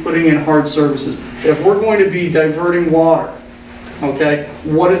going to be putting in hard surfaces, if we're going to be diverting water, okay,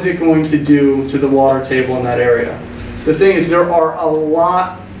 what is it going to do to the water table in that area? The thing is, there are a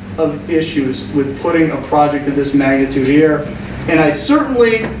lot of issues with putting a project of this magnitude here, and I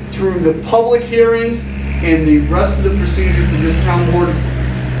certainly, through the public hearings and the rest of the procedures that this town board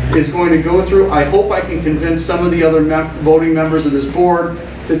is going to go through, I hope I can convince some of the other voting members of this board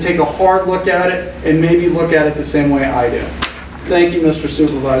to to take a hard look at it and maybe look at it the same way I do. Thank you, Mr.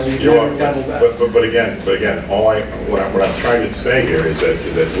 Supervisor. You You're can have your gavel back. But again, what I'm trying to say here is that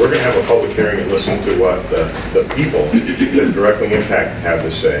we're going to have a public hearing and listen to what the people that directly impact have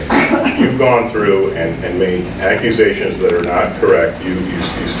to say. You've gone through and made accusations that are not correct. You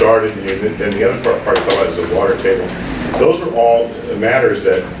started, and the other part you talk about is the water table. Those are all matters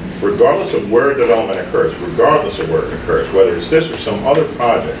that, regardless of where development occurs, whether it's this or some other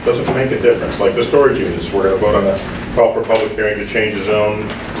project, doesn't make a difference. Like the storage units, we're going to vote on the call for public hearing to change the zone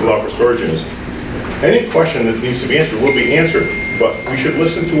to allow for storage units. Any question that needs to be answered will be answered, but we should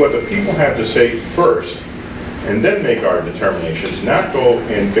listen to what the people have to say first, and then make our determinations, not go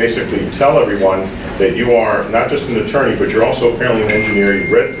and basically tell everyone that you are not just an attorney, but you're also apparently an engineer. You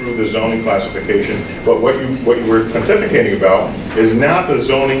read through the zoning classification, but what you were pontificating about is not the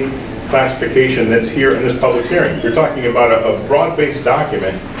zoning classification that's here in this public hearing. You're talking about a broad-based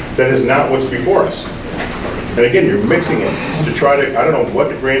document that is not what's before us. And again, you're mixing it to try to, I don't know what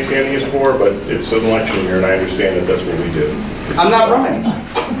the grandstanding is for, but it's an election year, and I understand that that's what we do. I'm not right.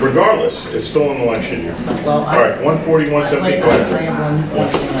 Regardless, it's still an election year. Well, All right, 140, 170, go ahead.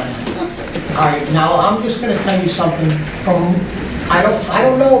 All right, now I'm just going to tell you something from, I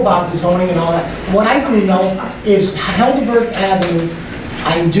don't know about the zoning and all that. What I do know is Helderberg Avenue,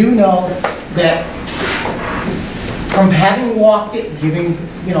 I do know that from having walked it, giving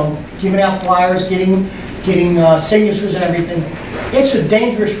out flyers, getting signatures and everything, it's a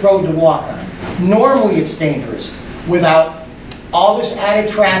dangerous road to walk on. Normally it's dangerous without all this added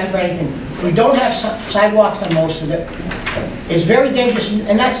traffic or anything. We don't have sidewalks on most of it. It's very dangerous,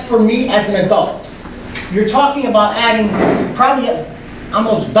 and that's for me as an adult. You're talking about adding, probably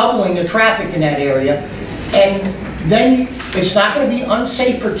almost doubling the traffic in that area, and then it's not going to be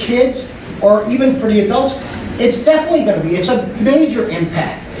unsafe for kids or even for the adults. It's definitely going to be. It's a major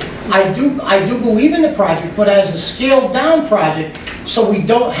impact. I do believe in the project, but as a scaled down project, so we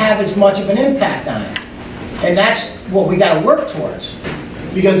don't have as much of an impact on it. And that's what we got to work towards,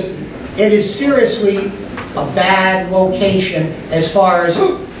 because it is seriously a bad location as far as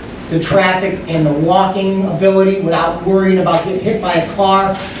the traffic and the walking ability without worrying about getting hit by a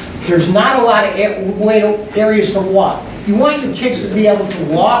car. There's not a lot of areas to walk. You want your kids to be able to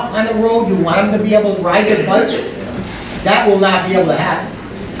walk on the road, you want them to be able to ride their bikes. That will not be able to happen.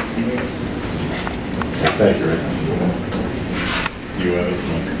 Thank you, Rick. You have it.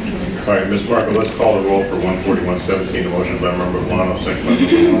 All right, Ms. Marco, let's call the roll for 140, 117. A motion by Member Bolano, second by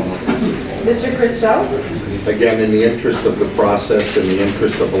Member Malone. Mr. Christo? Again, in the interest of the process, in the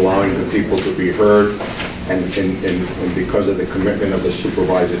interest of allowing the people to be heard, and because of the commitment of the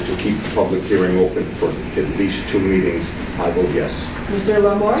supervisor to keep the public hearing open for at least 2 meetings, I vote yes. Mr.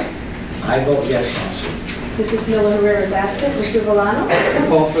 Lamore? I vote yes also. Mrs. Miller Herrera is absent. Mr. Villano?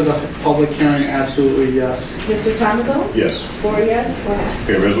 Call for the public hearing, absolutely yes. Mr. Tomaso? Yes. 4 yes, 1 absent.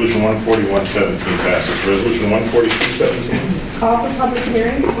 Okay, resolution 140, 117 passes. Resolution 142, 17. Call for public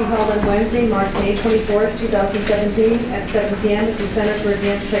hearing to be held on Wednesday, March 4th, 2017, at 7 p.m. at the Center for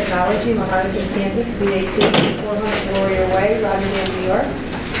Advanced Technology, Mahonison Campus, CAT, 400 Warrior Way, Rotterdam, New York,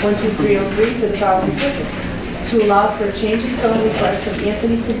 12303, for the following purpose: to allow for a change in zone request from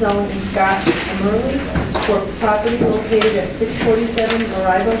Anthony Pizzone and Scott Emerly for property located at 647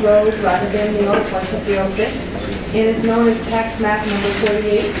 Arrival Road, Rotterdam, New York, 12306, and is known as tax map number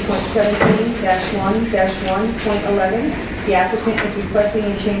 38.17-1-1.11. The applicant is requesting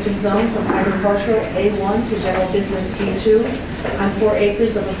a change in zone from agricultural A1 to general business B2 on 4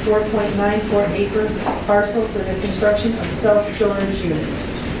 acres of a 4.94-acre parcel for the construction of self-storage units.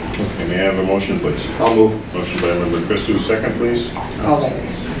 Okay, may I have a motion, please? I'll move. Motion by Member Christou, second, please. I'll second.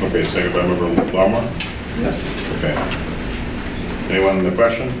 Okay, second by Member Lamar. Yes. Okay. Anyone in the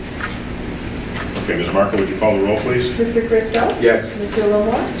question? Okay, Ms. Marco, would you call the roll, please? Mr. Christo? Yes. Mr.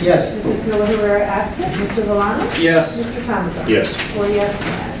 Lamore? Yes. Mrs. Miller Herrera absent. Mr. Villano? Yes. Mr. Thomason? Yes. 4 yes, 1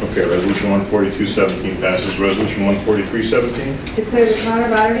 absent. Okay, resolution 142-17 passes. Resolution 143-17. Declare the town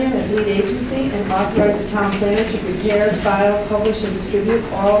of Rotterdam as lead agency and authorize the town planner to prepare, file, publish, and distribute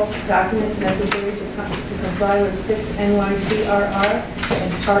all documents necessary to comply with 6 NYCRR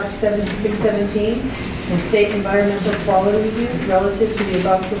and Part 617 and state environmental quality review relative to the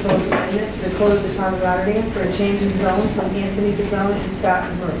above proposed amendment to the code of the town of Rotterdam for a change in zone from Anthony Pizzone and Scott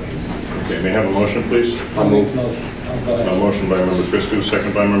Murray. Okay, may I have a motion, please? I'll move. Go A ahead. motion by Member Christou,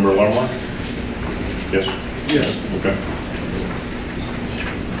 second by Member Lamar. Yes? Yes. Okay.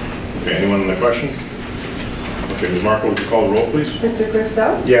 Okay, anyone in the question? Okay, Ms. Marco, would you call the roll, please? Mr.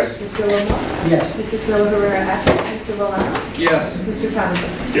 Christo? Yes. Mr. Lamar? Yes. Mrs. Miller Rivera, absent. Mr. Valano? Yes. Mr. Thompson?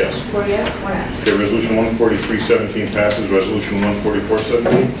 Yes. 4 yes, 1 absent. Okay, resolution 14317 passes. Resolution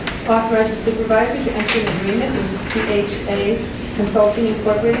 14417. Authorize the supervisor to enter an agreement with the CHA Consulting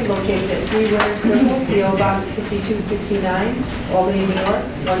Incorporated located at 3 Winter Circle, P.O. Box 5269, Albany, New York,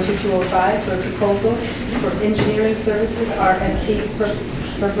 12205, for a proposal for engineering services RFP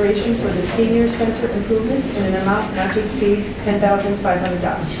preparation for the senior center improvements in an amount not to exceed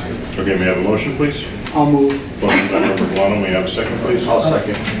 $10,500. Okay, may I have a motion, please? I'll move. Motion by Member Valano, may I have a second, please? I'll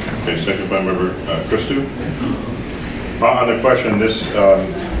second. Okay, second by Member Christou. On the question, this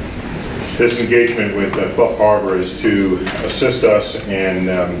engagement with Clough Harbor is to assist us in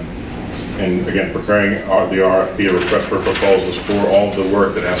again, preparing the RFP, a request for proposals, for all of the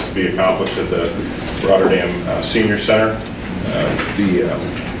work that has to be accomplished at the Rotterdam Senior Center.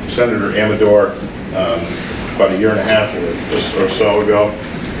 Senator Amador, about a year and a half or so ago,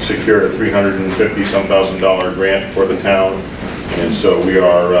 secured a $350,000 grant for the town, and so we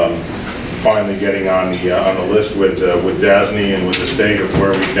are finally getting on the list with DASNY and with the state of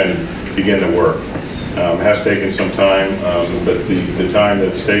where we can begin the work. It has taken some time, but the time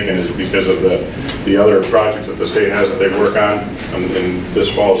that's taken is because of the other projects that the state has that they work on, and this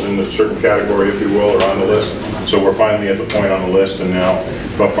falls in a certain category, if you will, or on the list. So we're finally at the point on the list, and now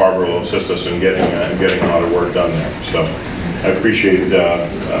Clough Harbor will assist us in getting a lot of work done there. So I appreciate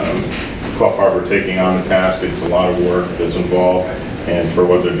Clough Harbor taking on the task. It's a lot of work that's involved, and for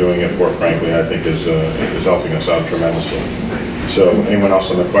what they're doing it for, frankly, I think is helping us out tremendously. So anyone else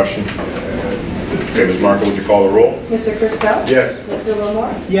on the question? Okay, Ms. Marco, would you call the roll? Mr. Christo? Yes. Mr.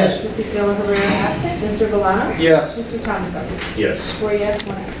 Lamar? Yes. Mrs. Miller Rivera, absent. Mr. Valano? Yes. Mr. Thompson? Yes. 4 yes,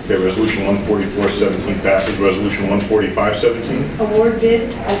 1 absent. Okay, resolution 14417 passes. Resolution 14517. Award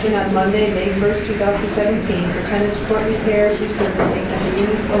bid open on Monday, May 1st, 2017 for tennis court repairs, resurfacing at the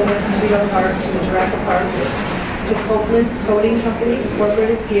Eunice Esposito Park to Jurassic Park to Copeland Coating Company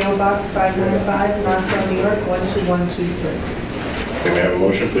Incorporated, P.O. Box 595, Nassau, New York, 12123. Okay, may I have a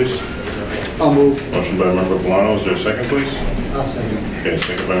motion, please? I'll move. Motion by Member Valano. Is there a second, please? I'll second. Okay,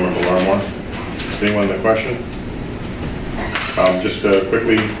 second by Member Larmore. Anyone on the question? Just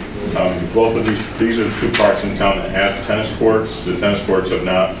quickly, both of these are the two parks in town that have tennis courts. The tennis courts have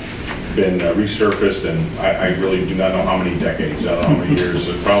not been resurfaced, and I really do not know how many decades, I don't know how many years,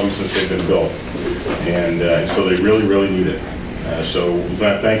 probably since they've been built. And so they really, really need it. So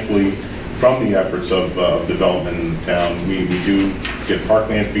thankfully, from the efforts of development in town, we do get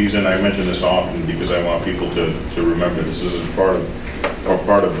parkland fees in. I mention this often because I want people to remember this. This is part of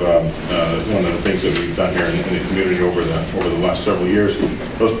one of the things that we've done here in the community over the last several years.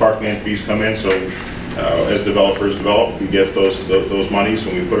 Those parkland fees come in, so as developers develop, we get those monies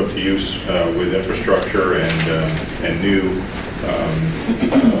and we put them to use with infrastructure and new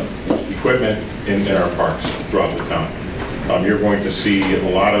equipment in our parks throughout the town. You're going to see a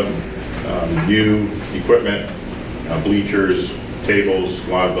lot of new equipment, bleachers, tables,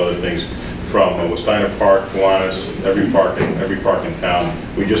 a lot of other things from Westina Park, Kiwanis, every park in town.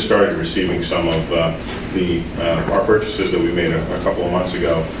 We just started receiving some of our purchases that we made a couple of months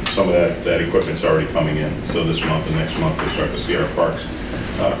ago. Some of that equipment's already coming in. So this month and next month, we'll start to see our parks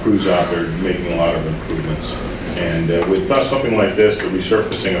crews out there making a lot of improvements. And with something like this, the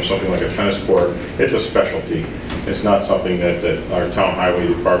resurfacing of something like a tennis court, it's a specialty. It's not something that our town highway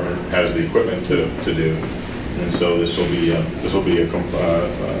department has the equipment to do. And so this will be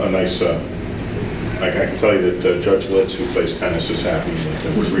a nice. I can tell you that Judge Litz, who plays tennis, is happy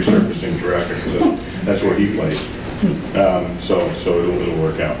that we're resurfacing Jurassic because that's where he plays. So it'll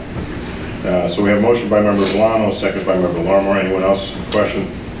work out. So we have a motion by Member Valano, second by Member Larmore. Anyone else? Question?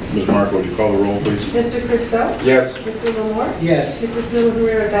 Ms. Marco, would you call the roll, please? Mr. Christo? Yes. Mr. Lamar? Yes. Mrs. Miller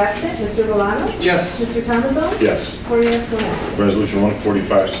Rivera is absent. Mr. Valano? Yes. Mr. Thompson? Yes. 4 yes, 1 absent. Resolution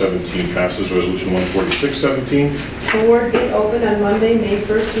 14517 passes. Resolution 14617. Award bid open on Monday, May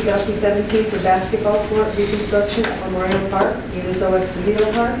 1st, 2017 for basketball court reconstruction at Memorial Park, Eunice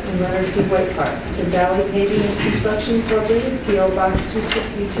Esposito Park, and Leonard C. White Park to Valley Paving and Construction Incorporated, P.O. Box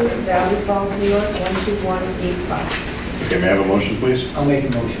 262, Valley Falls, New York, 12185. Okay, may I have a motion, please? I'll make a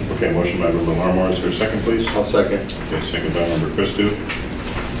motion. Okay, motion by Member Larmore. Is there a second, please? I'll second. Okay, second by Member Christou.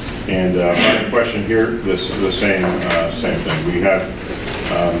 And my question here, the same thing. We have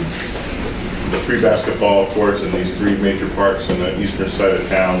the 3 basketball courts and these 3 major parks in the eastern side of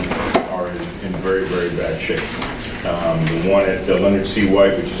town are in very, very bad shape. The one at Leonard C.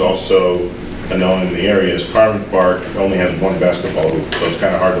 White, which is also known in the area as Carmen Park, only has 1 basketball hoop, so it's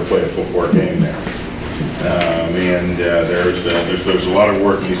kind of hard to play a full court game there. And there's a lot of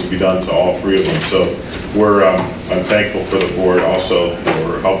work needs to be done to all three of them. So I'm thankful for the board also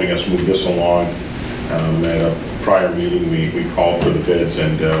for helping us move this along. At a prior meeting, we called for the bids,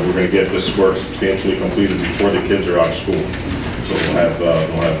 and we're going to get this work substantially completed before the kids are out of school. So we'll have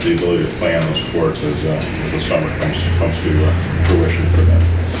the ability to play on those courts as the summer comes to fruition for them.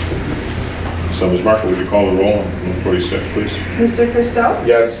 So, Ms. Marco, would you call the roll on 146, please? Mr. Christo?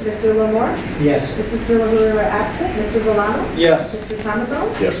 Yes. Mr. Lamore? Yes. Mrs. Miller absent. Mr. Valano? Yes. Mr. Thomason?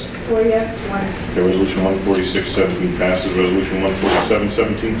 Yes. 4 yes, 1 absent. Okay, resolution 146-17 passes. Resolution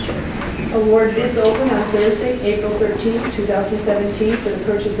 147-17, sorry. Award bids open on Thursday, April 13, 2017 for the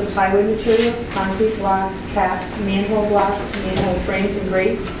purchase of highway materials, concrete blocks, caps, manhole blocks, manhole frames and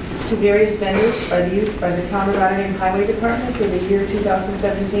grates to various vendors by the use by the Town of Rotterdam Highway Department for the year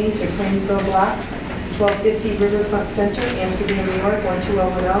 2017 to Cranesville Block, 1250 Riverfront Center, Amsterdam, New York,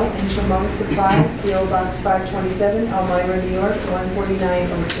 12010, and Shimon Supply, P.O. Box 527, Elmira, New York,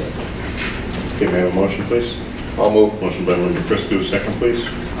 14902. Okay, may I have a motion, please? I'll move. Motion by member Christou, second, please.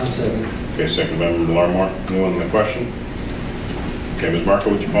 I'll second. Okay, second by member Larmore. Anyone on the question? Okay, Ms. Marco,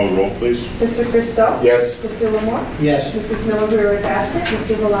 would you call the roll, please? Mr. Christo? Yes. Mr. Lamore? Yes. Mrs. Miller is absent.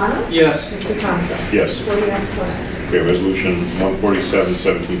 Mr. Valano? Yes. Mr. Thompson? Yes. 4 yes, 1 absent. Okay, resolution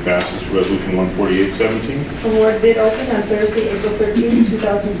 147-17 passes. Resolution 148-17. Award bid open on Thursday, April 13,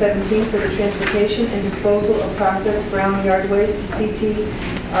 2017 for the transportation and disposal of processed brown yard waste to CT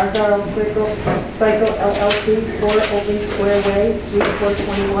Argyle Cycle LLC, 4 Open Square Way, Suite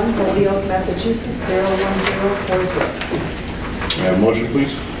 421, Holyoke, Massachusetts, 01040. May I have a motion,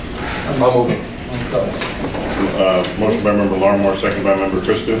 please? I'll move. Motion by member Larmore, second by member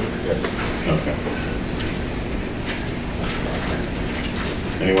Christou. Yes. Okay.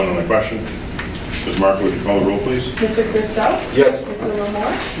 Anyone on the question? Ms. Marco, would you call the roll, please? Mr. Christo? Yes. Mr.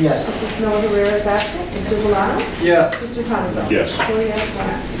 Lamore? Yes. Mrs. Miller is absent. Mr. Valano? Yes. Mr. Thompson? Yes. 4 yes, 1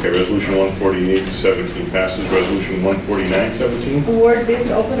 absent. Okay, resolution 148-17 passes. Resolution 149-17. Award bids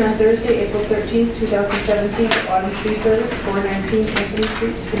open on Thursday, April 13, 2017 for Autumn Tree Service, 419 Anthony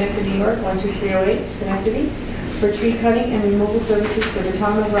Street, Schenectady, New York, 12308, Schenectady, for tree cutting and removal services for the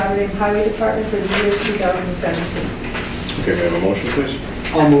Town of Rotterdam Highway Department for the year 2017. Okay, may I have a motion, please?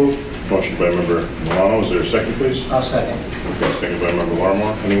 I'll move. Motion by member Milano. Is there a second, please? I'll second. Okay, second by member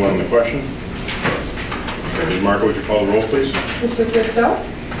Larmore. Anyone on the question? Okay, Ms. Marco, would you call the roll, please? Mr. Christo?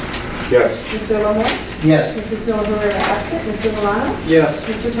 Yes. Mr. Lamore? Yes. Mrs. Miller absent. Mr. Valano? Yes.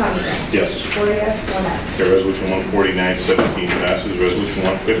 Mr. Thompson? Yes. 4 yes, 1 absent. Okay, resolution 149-17 passes. Resolution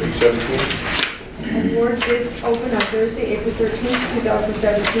 150-17. Award bids open on Thursday, April 13,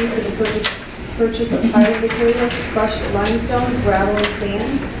 2017 for the purchase of highway materials, crushed limestone, gravel, and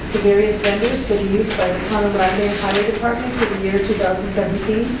sand to various vendors for the use by the Town of Rotterdam Highway Department for the year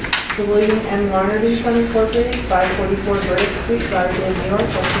 2017 to William M. Larnard & Son Incorporated, 544 Burdick Street, Rotterdam, New York,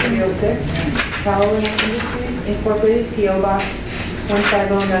 12306, Callahan Industries Incorporated, P.O. Box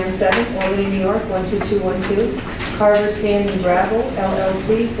 15097, Albany, New York, 12212, Carver Sand and Gravel,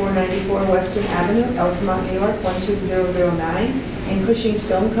 LLC, 494 Western Avenue, Altamont, New York, 12009, and Cushing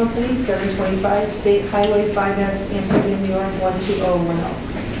Stone Company, 725 State Highway 5S, Amsterdam, New York, 12010.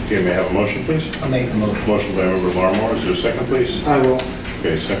 Okay, may I have a motion, please? I'll make the motion. Motion by member Larmore. Is there a second, please? I will.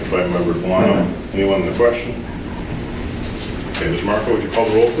 Okay, second by member Milano. Anyone on the question? Okay, Ms. Marco, would you call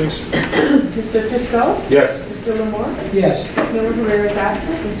the roll, please? Mr. Christo? Yes. Mr. Lamore? Yes. Mrs. Miller is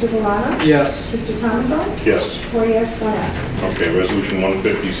absent. Mr. Valano? Yes. Mr. Thomason? Yes. 4 yes, 1 absent. Okay, resolution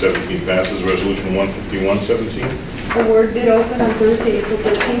 150-17 passes. Resolution 151-17. Award bid open on Thursday, April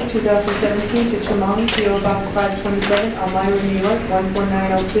 13, 2017 to Tremont, P.O. Box 527, Elmira, New York,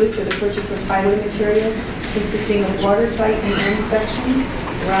 14902 for the purchase of highway materials consisting of watertight and end sections,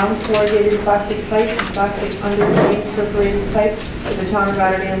 round corrugated plastic pipe, and plastic underdrain perforated pipe for the Town of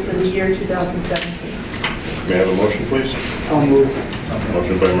Rotterdam for the year 2017. May I have a motion, please? I'll move.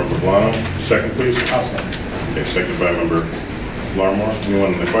 Motion by member Milano. Second, please. I'll second. Okay, second by member Larmore.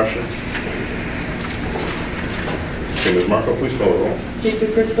 Anyone on the question? Okay, Ms. Marco, please call the roll.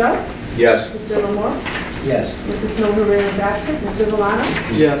 Mr. Christo? Yes. Mr. Lamore? Yes. Mrs. Miller is absent. Mr. Valano?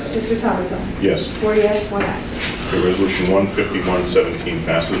 Yes. Mr. Thomason? Yes. 4 yes, 1 absent. Okay, resolution 151-17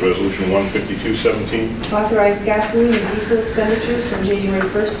 passes. Resolution 152-17. Authorize gasoline and diesel expenditures from January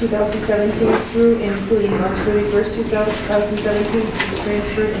 1st, 2017 through and including March 31st, 2017 to be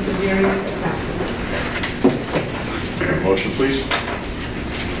transferred into various accounts. Motion, please.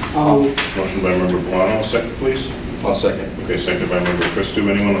 Motion by member Milano. Second, please. I'll second. Okay, second by member Christou.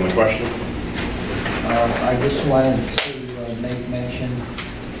 Anyone on the question? I just wanted to make mention,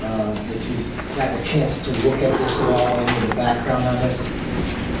 if you had a chance to look at this at all, any of the background on this.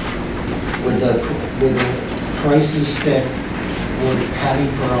 with the prices that we're having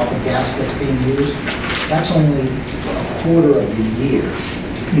for all the gas that's being used, that's only a quarter of the year.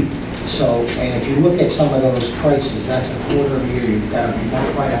 So, and if you look at some of those prices, that's a quarter of a year, you've got to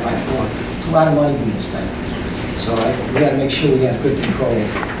multiply that by 4. It's a lot of money being spent. So we got to make sure we have good control.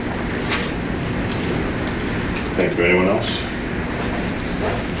 Thank you. Anyone else?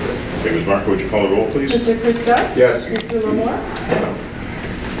 Okay, Ms. Marco, would you call the roll, please? Mr. Christo? Yes. Mr. Lamore?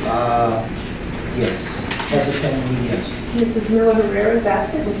 Yes. Hesitantly, yes. Mrs. Miller Rivera is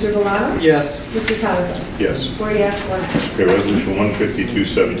absent. Mr. Valano? Yes. Mr. Thomason? Yes. 4 yes, 1 absent. Okay, resolution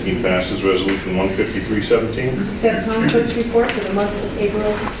 15217 passes. Resolution 15317. Accept town clerk's report for the month of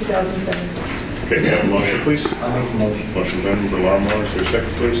April 2017. Okay, may I have a motion, please? I'll make the motion. Motion by member Larmore, is there a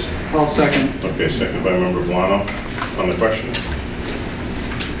second, please? I'll second. Okay, second by member Valano. On the question?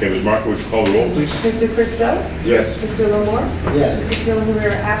 Okay, Ms. Marco, would you call the roll, please? Mr. Christo? Yes. Mr. Lamore? Yes. Mrs. Miller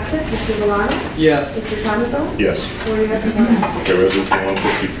Rivera absent. Mr. Valano? Yes. Mr. Thomason? Yes. 4 yes, 1 absent. Okay, resolution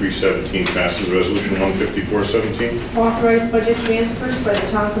 15317 passes. Resolution 15417. Authorize budget transfers by the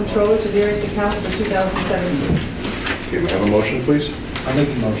town controller to various accounts for 2017. Okay, may I have a motion, please? I'll make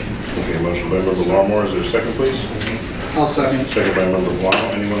the motion. Okay, motion by member Larmore, is there a second, please? I'll second. Second by member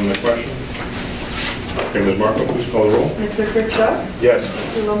Valano. Anyone in the question? Okay, Ms. Marco, please call the roll. Mr. Christo? Yes.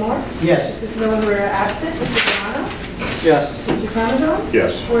 Mr. Lamore? Yes. Mrs. Miller Rivera absent. Mr. Valano? Yes. Mr. Thomason?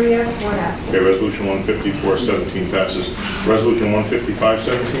 Yes. 4 yes, 1 absent. Okay, resolution 15417 passes. Resolution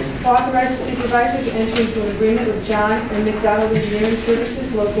 15517. Authorize the supervisor to enter into an agreement with John and McDonald Engineering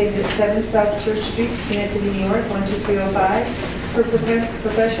Services located at 7 South Church Street, Schenectady, New York, 12305, for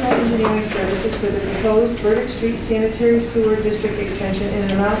professional engineering services for the proposed Burdick Street Sanitary Sewer District Extension in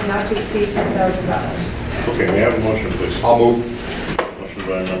an amount not to exceed $10,000. Okay, may I have a motion, please? I'll move. Motion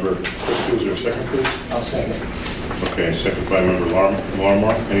by member Christie, is there a second, please? I'll second. Okay, second by member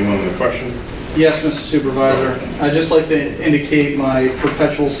Larmore. Anyone in the question? Yes, Mr. Supervisor. I'd just like to indicate my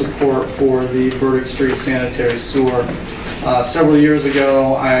perpetual support for the Burdick Street Sanitary Sewer. Several years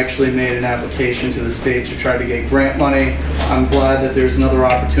ago, I actually made an application to the state to try to get grant money. I'm glad that there's another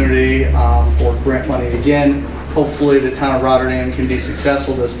opportunity for grant money again. Hopefully the town of Rotterdam can be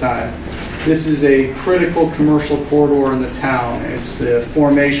successful this time. This is a critical commercial corridor in the town. It's the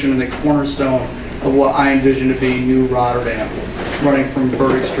formation and the cornerstone of what I envision to be New Rotterdam, running from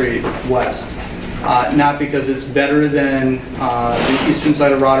Burdick Street west. Not because it's better than the eastern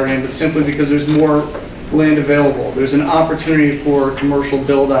side of Rotterdam, but simply because there's more land available. There's an opportunity for commercial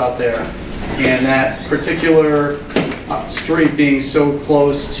build out there. And that particular street being so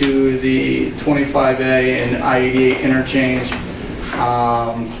close to the 25A and I-88 interchange,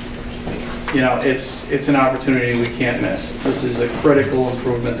 you know, it's an opportunity we can't miss. This is a critical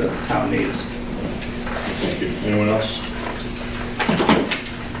improvement that the town needs. Thank you. Anyone else?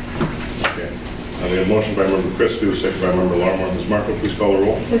 Okay. We have a motion by member Christie, second by member Larmore. Ms. Marco, please call the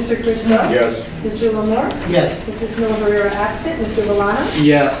roll. Mr. Christo? Yes. Mr. Lamore? Yes. Mrs. Miller Rivera absent. Mr. Valano?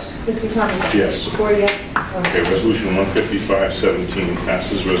 Yes. Mr. Thomason? Yes. 4 yes, 1 Okay, absent. resolution 15517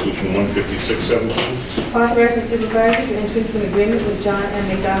 passes. Resolution 15617. Authorize the supervisor to enter into an agreement with John M.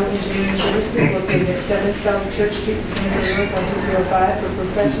 McDonald Engineering Services located at 7 South Church Street, Schenectady, New York, 12305, for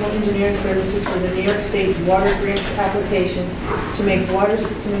professional engineering services for the New York State Water Grants application to make water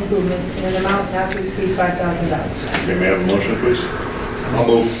system improvements in an amount not to exceed $5,000. Okay, may I have a motion, please? I'll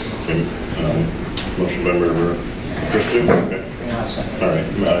move. Okay, motion by member Christie. Okay. And I'll second.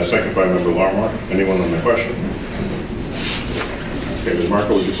 All right, second by member Larmore. Anyone on the question? Okay, Ms.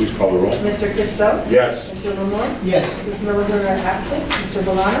 Marco, would you please call the roll? Mr. Christo? Yes. Mr. Lamore? Yes. Mrs. Miller Rivera absent. Mr.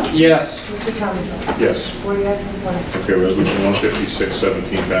 Valano? Yes. Mr. Thomason? Yes. 4 yes, 1 absent. Okay, resolution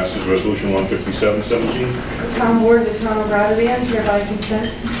 15617 passes. Resolution 15717. The town board of the town of Rotterdam hereby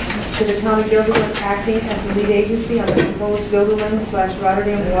consents to the town of Gilderland acting as the lead agency on the proposed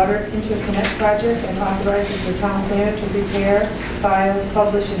Gilderland/Rotterdam Water Interconnect project and authorizes the town planner to prepare, file,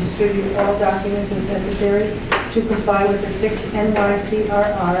 publish, and distribute all documents as necessary to comply with the 6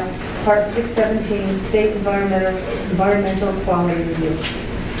 NYCRR Part 617 State Environmental Quality Review.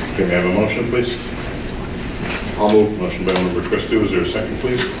 Can we have a motion, please? I'll move. Motion by member Christie. Is there a second,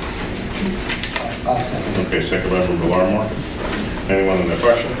 please? I'll second. Okay, second by member Larmore. Anyone on the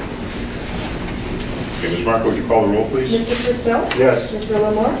question? Okay, Ms. Marco, would you call the roll, please? Mr. Christo? Yes. Mr.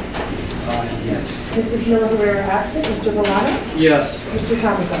 Lamore? Yes. Mrs. Miller Rivera absent. Mr. Valano? Yes. Mr.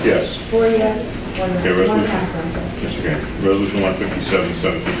 Thomason? Yes. 4 yes, 1 Okay, no. resolution. 1 absent, I'm sorry. Yes, okay. Resolution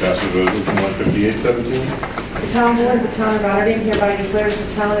 15717 passes. Resolution 15817. The town board of the town of Rotterdam hereby declares the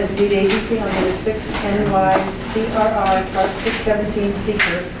town as lead agency under the 6 NY-CRR Part 617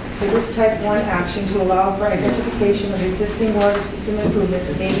 seeker for this type 1 action to allow for identification of existing water system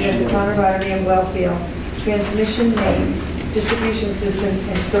improvements aimed at the town of Rotterdam well field, transmission main, distribution system,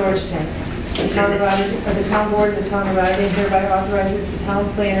 and storage tanks. The town board of the town of Rotterdam hereby authorizes the town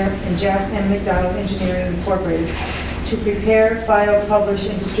planner and Jack M. McDonald Engineering Incorporated to prepare, file, publish,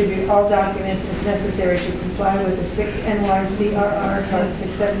 and distribute all documents as necessary to comply with the 6 NY-CRR Part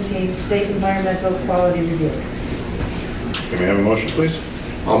 617 State Environmental Quality Review. Can we have a motion, please?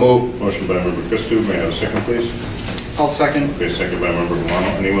 I'll move. Motion by Member Christou. May I have a second, please? I'll second. Okay, second by Member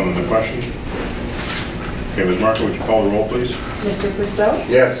Romano. Anyone on the question? Okay, Ms. Marco, would you call the roll, please? Mr. Christou?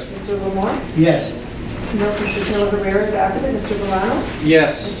 Yes. Mr. Lamore? Yes. No, Mrs. Miller Rivera is absent. Mr. Milano?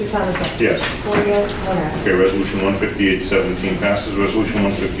 Yes. Mr. Thomason? Yes. 4 yes, 1 absent. Okay, Resolution 158-17 passes. Resolution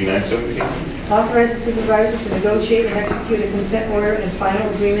 159-17. Authorize the supervisor to negotiate and execute a consent order and final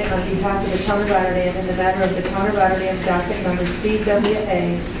agreement on behalf of the town of Rotterdam in the matter of the town of Rotterdam docket number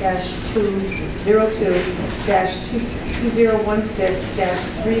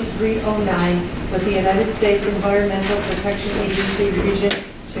CWA-202-2016-3309 with the United States Environmental Protection Agency Region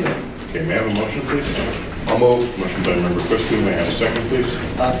 2. Okay, may I have a motion, please? I'll move. Motion by Member Christou. May I have a second, please?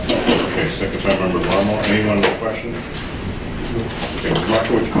 Okay, second by Member Larmo. Anyone with a question? Okay, Ms.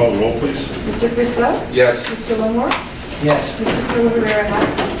 Marco, would you call the roll, please? Mr. Christou? Yes. Mr. Lamore? Yes. Mrs. Miller Rivera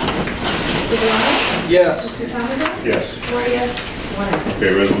absent. Mr. Milano? Yes. Mr. Thomason? Yes. 4 yes, 1 absent.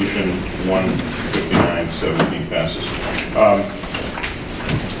 Okay, Resolution 159-17 passes.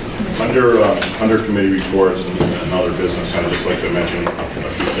 Under committee reports and other business, I'd just like to mention a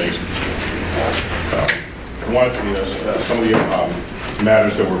few things. Some of the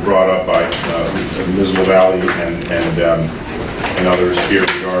matters that were brought up by Ms. LaValle and others here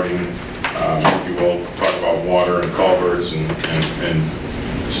regarding, if you will, talk about water and culverts and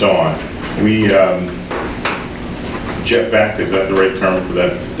so on. We Jetback, is that the right term for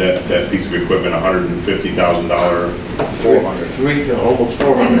that piece of equipment, $150,000? 400. Almost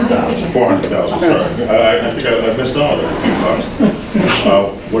 400,000. 400,000, sorry. I think I missed all of it.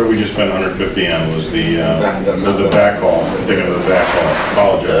 What did we just spend 150 on? Was the backhaul? I'm thinking of the backhaul.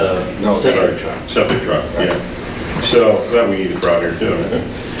 Apologize. No, Sorry. Septic truck, yeah. So that we need it for out here too.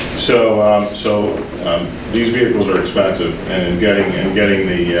 So these vehicles are expensive, and in getting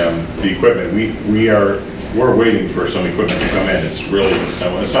the equipment, we're waiting for some equipment to come in. It's really, it's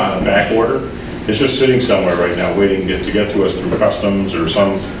not on back order. It's just sitting somewhere right now, waiting to get to us through customs or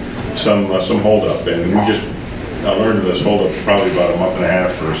some holdup. And we just learned of this holdup probably about a month and a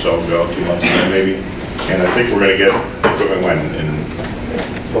half or so ago, 2 months ago maybe. And I think we're going to get the equipment when.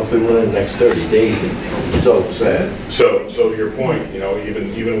 Hopefully within the next 30 days. It's so sad. So to your point,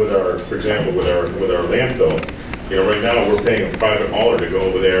 even with our, for example, with our landfill, right now we're paying a private hauler to go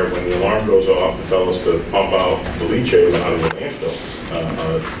over there when the alarm goes off to tell us to pump out the leachate out of the landfill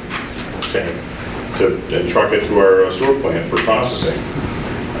tank and truck it to our sewer plant for processing.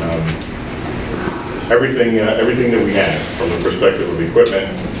 Everything that we have from the perspective of equipment,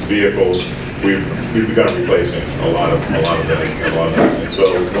 vehicles, we've begun replacing a lot of that. And so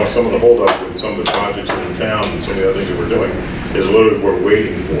some of the holdup with some of the projects in the town and some of the other things that we're doing is literally we're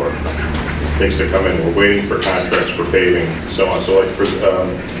waiting for things to come in. We're waiting for contracts for paving, so on. So like for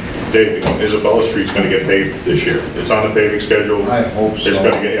Isabella Street's going to get paved this year. It's on the paving schedule. I hope so. It's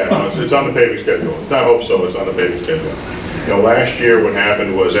going to get, it's on the paving schedule. I hope so. It's on the paving schedule. Last year what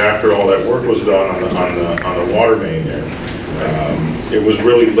happened was after all that work was done on the water main there, it was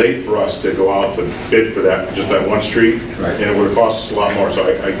really late for us to go out to bid for just that one street, right. And it would have cost us a lot more. So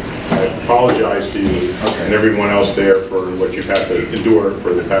I apologize to you and everyone else there for what you've had to endure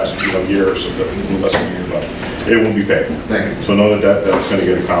for the past year or so, less than a year, but it will be paid. Thank you. So know that's going to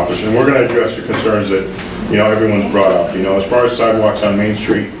get accomplished, and we're going to address the concerns that everyone's brought up. As far as sidewalks on Main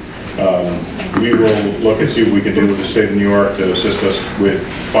Street, we will look and see what we can do with the state of New York to assist us with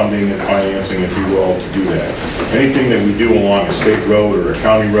funding and financing, if you will, to do that. Anything that we do along a state road or a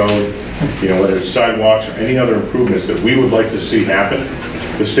county road, whether it's sidewalks or any other improvements that we would like to see happen,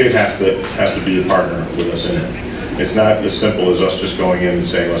 the state has to be a partner with us in it. It's not as simple as us just going in and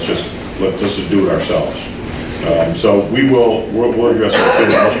saying, let's just do it ourselves. So we'll address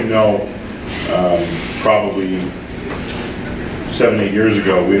that. As you know, probably 7-8 years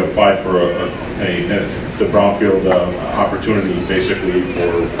ago, we applied for the brownfield opportunity, basically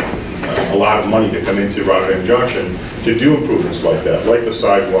for a lot of money to come into Rotterdam Junction to do improvements like that, like the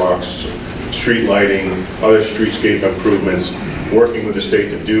sidewalks, street lighting, other streetscape improvements, working with the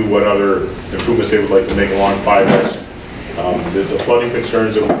state to do what other improvements they would like to make along 5S The flooding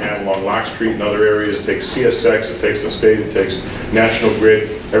concerns that we have along Lock Street and other areas, it takes CSX, it takes the state, it takes National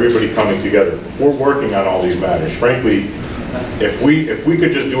Grid, everybody coming together. We're working on all these matters. Frankly, if we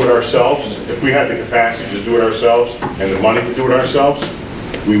could just do it ourselves, if we had the capacity to just do it ourselves and the money to do it ourselves,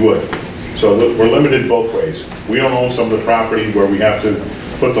 we would. So we're limited both ways. We don't own some of the property where we have to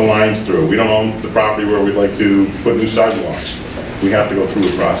put the lines through. We don't own the property where we'd like to put new sidewalks. We have to go through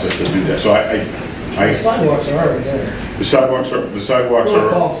the process to do that. So The sidewalks are already there. the sidewalks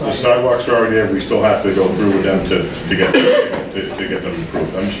are already there. We still have to go through with them to get them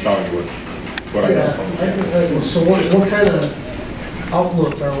approved. I'm just telling you what I know from them. So what kind of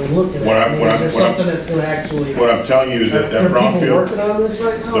outlook are we looking at? Is there something that's going to actually? What I'm telling you is that Are people brownfield, working on this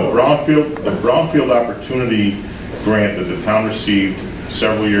right now? the brownfield opportunity grant that the town received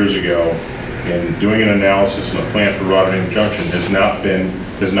several years ago in doing an analysis and a plan for Rotterdam Junction has not been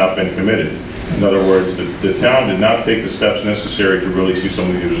committed. In other words, the town did not take the steps necessary to really see some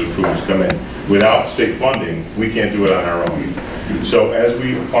of these improvements come in. Without state funding, we can't do it on our own. So as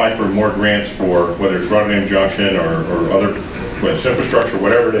we apply for more grants for, whether it's Rotterdam Junction or other, whether it's infrastructure,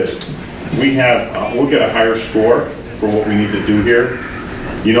 whatever it is, we'll get a higher score for what we need to do here.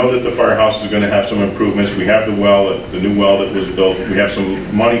 You know that the firehouse is going to have some improvements. We have the well, the new well that was built. We have some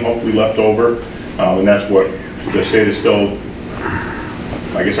money hopefully left over, and that's what the state is still,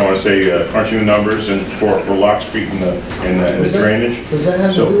 I guess I want to say, crunching the numbers and for Lock Street and the drainage. Does that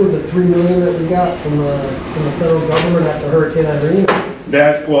have to do with the $3 million that we got from the federal government after Hurricane Irene?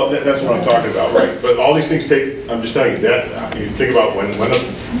 That's what I'm talking about, right? But all these things take, I'm just telling you, that you think about from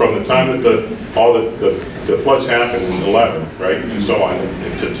the time that all the floods happened in 11, right, and so on,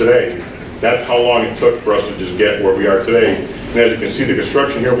 to today, that's how long it took for us to just get where we are today. And as you can see, the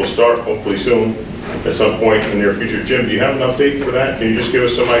construction here will start hopefully soon, at some point in the near future. Jim, do you have an update for that? Can you just give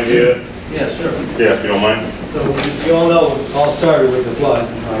us some idea? Yeah, sure. Yeah, if you don't mind. So you all know it all started with the flood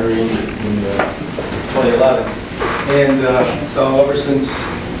in 2011. And so ever since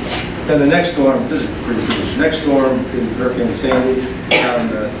then, the next storm, this is pretty huge. Next storm, Hurricane Sandy down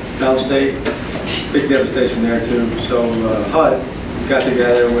downstate, big devastation there too. So HUD got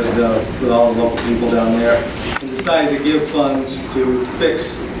together with all the local people down there and decided to give funds to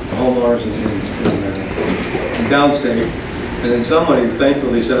fix the homeowners in downstate. And then somebody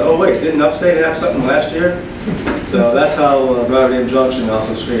thankfully said, oh wait, didn't upstate have something last year? So that's how Rotterdam Junction,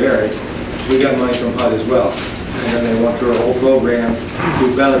 also Street area, we got money from HUD as well. And then they went through a whole program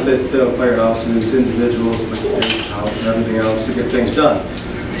to benefit firehouses, individuals, like the house and everything else to get things done.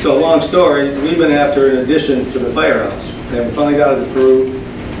 So long story, we've been after an addition to the firehouse. And we finally got it approved.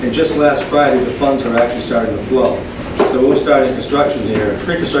 And just last Friday, the funds are actually starting to flow. So we're starting construction here.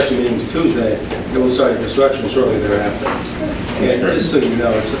 Pre-construction meetings Tuesday, and we'll start construction shortly thereafter. And just so you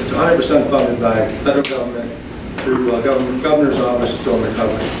know, it's 100% funded by federal government through governor's office of storm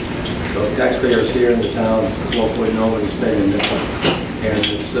recovery. So taxpayers here in the town, locally, nobody's paying this. And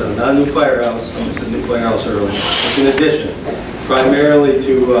it's not a new firehouse. I said new firehouse earlier. It's an addition, primarily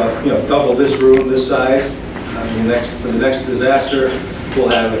to double this room, this size. For the next disaster, we'll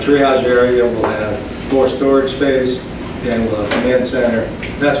have a triage area. We'll have more storage space, and we'll have a command center.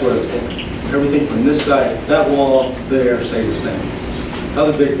 That's what it's for. Everything from this side, that wall there stays the same.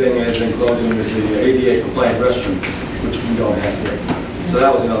 Other big thing is in closing is the ADA compliant restroom, which we don't have here. So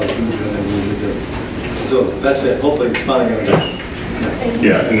that was another huge one that we need to do. So that's it. Hopefully it's finally going to go.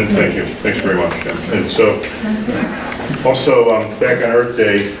 Yeah, and then, thank you. Thanks very much, Jim. And so, also, back on Earth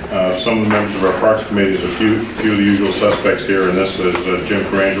Day, some of the members of our Parks Committee, there's a few of the usual suspects here, and this is Jim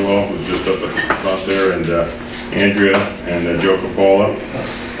Carangelo, who's just up at the front there, and Andrea, and Joe Capola,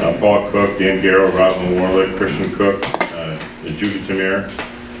 Paul Cook, Dan Garrow, Rosalind Warlick, Christian Cook, Judy Tamir,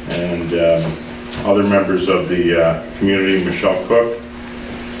 and other members of the community, Michelle Cook,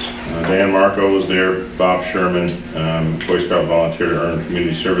 Dan Marco was there, Bob Sherman, Boy Scout volunteer to earn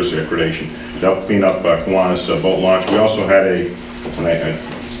community service accreditation. To help clean up Kiwanis boat launch. We also had and I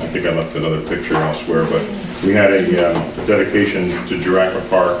think I left another picture elsewhere, but we had a dedication to Jurassic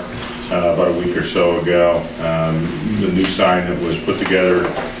Park about a week or so ago. The new sign that was put together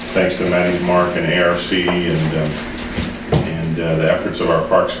thanks to Manny Mark and ARC and the efforts of our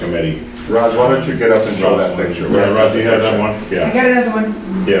Parks Committee. Roz, why don't you get up and show that picture? Yeah, Roz, do you have that one? Yeah. I got another one.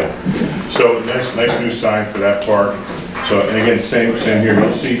 Yeah. So nice new sign for that park. So, and again, same here.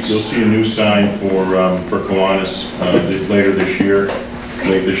 You'll see a new sign for Kiwanis later this year.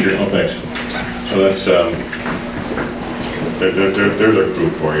 Late this year. Oh, thanks. So that's there's a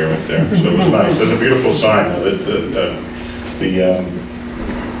crew for you right there. So it was nice. It's a beautiful sign.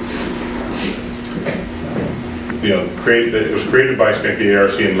 It was created by the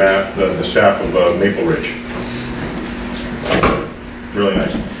ARC and Matt, the staff of Maple Ridge. really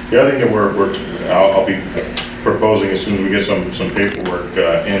nice. The other thing that I'll be proposing as soon as we get some paperwork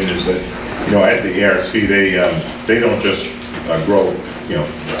in is that, you know, at the ARC, they don't just grow, you know,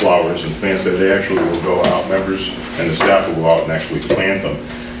 flowers and plants, that they actually will go out, members and the staff will go out and actually plant them.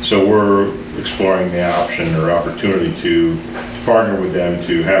 So we're exploring the option or opportunity to partner with them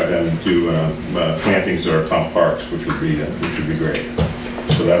to have them do plantings at our town parks, which would be great.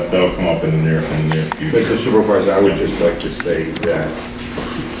 So that'll come up in the near future. Mr. Supervisor, I would just like to say that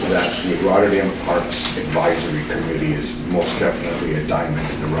the Rotterdam Parks Advisory Committee is most definitely a diamond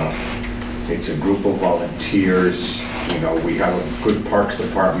in the rough. It's a group of volunteers. You know, we have a good parks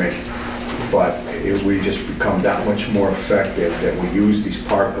department, but we just become that much more effective that we use these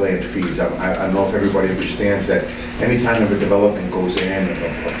parkland fees. I don't know if everybody understands that anytime a development goes in,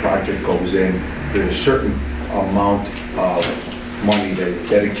 a project goes in, there's a certain amount of money that is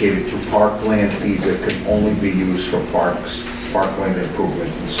dedicated to parkland fees that can only be used for parks, parkland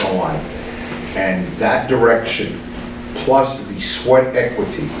improvements, and so on. And that direction, plus the sweat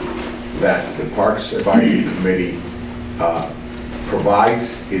equity that the Parks Advisory Committee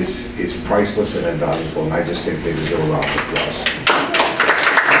provides is priceless and invaluable, and I just think they deserve a round of applause.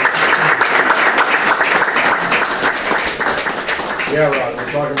 Yeah, Rod,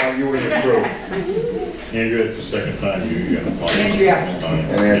 we're talking about you and your crew. Andrea, it's the second time you got appointed. Andrea.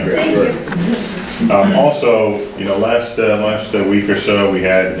 And Andrea, sure. Also, you know, last week or so, we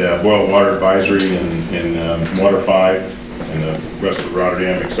had boil water advisory in Water 5 and the rest of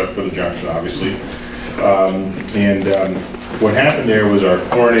Rotterdam, except for the junction, obviously. What happened there was our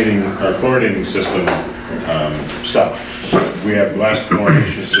chlorinating system stopped. We have glass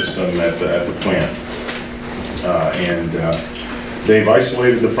chlorination system at the plant, they've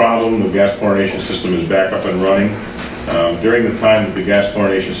isolated the problem. The gas chlorination system is back up and running. During the time that the gas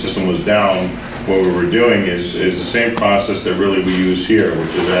chlorination system was down, what we were doing is the same process that really we use here,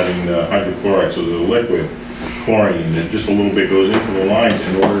 which is adding the hydrochloride, so the liquid chlorine that just a little bit goes into the lines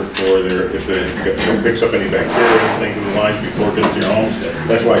in order for if it picks up any bacteria or anything in the lines before it gets to your homes.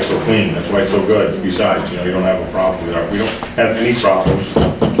 That's why it's so clean. That's why it's so good. Besides, you know, you don't have a problem with we don't have any problems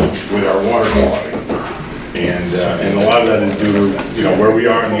with our water quality. And a lot of that is due to, you know, where we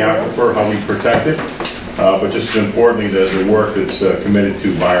are in the aquifer, how we protect it, but just as importantly, the work that's committed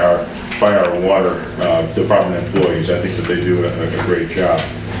to by our water department employees. I think that they do a great job.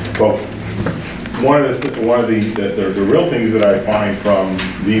 But one of the real things that I find from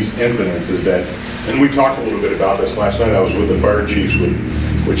these incidents is that, and we talked a little bit about this last night. I was with the fire chiefs,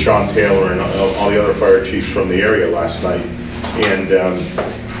 with Sean Taylor and all the other fire chiefs from the area last night, and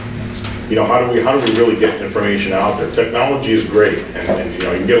you know, how do we really get information out there? Technology is great, and you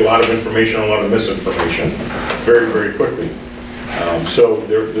know, you can get a lot of information, a lot of misinformation, very, very quickly. So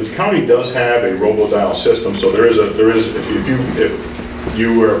the county does have a robo-dial system. So there is if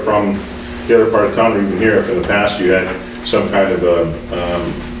you were from the other part of town, or even here, if in the past you had some kind of a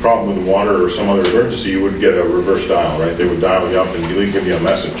problem with the water or some other emergency, you would get a reverse dial, right? They would dial you up and give you a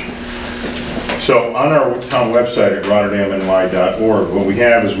message. So on our town website at rotterdamny.org, what we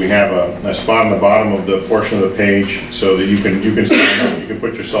have is a spot on the bottom of the portion of the page so that you can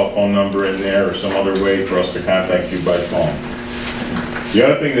put your cell phone number in there or some other way for us to contact you by phone. The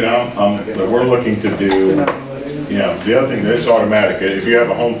other thing that we're looking to do, the other thing that's automatic. If you have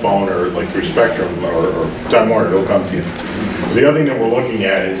a home phone or like through Spectrum or Time Warner, it'll come to you. The other thing that we're looking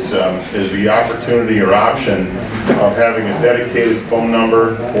at is the opportunity or option of having a dedicated phone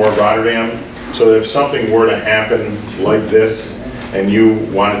number for Rotterdam. So that if something were to happen like this and you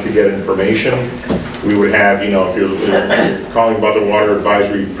wanted to get information, we would have, you know, if you're calling about the water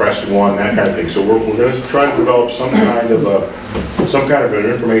advisory, press 1, that kind of thing. So we're going to try to develop some kind of an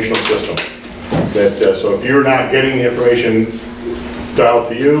informational system that so if you're not getting the information dialed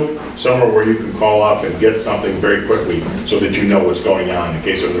to you, somewhere where you can call up and get something very quickly so that you know what's going on in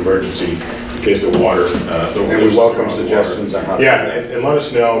case of an emergency, in case the water. And we welcome suggestions on how to do that. And let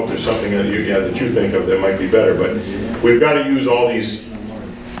us know if there's something that you think of that might be better. But we've got to use all these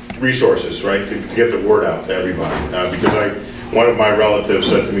resources, right, to get the word out to everybody. Because one of my relatives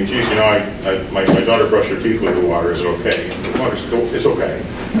said to me, geez, you know, my daughter brushed her teeth with the water. Is it okay? And the water's still, it's okay.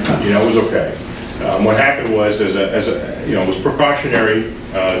 You know, it was okay. What happened was, you know, it was precautionary.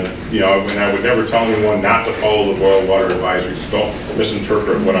 You know, and I would never tell anyone not to follow the boil water advisories. Don't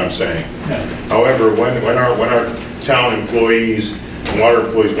misinterpret what I'm saying. However, when our town employees, water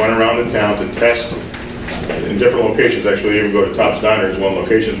employees, went around the town to test in different locations, actually, they even go to Top's Diner, it's one of the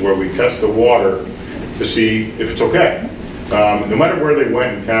locations where we test the water to see if it's okay. No matter where they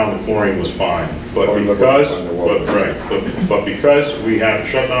went in town, the chlorine was fine. But because we had a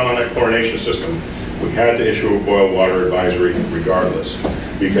shutdown on that chlorination system, we had to issue a boil water advisory regardless,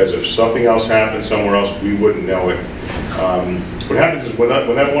 because if something else happened somewhere else, we wouldn't know it. What happens is when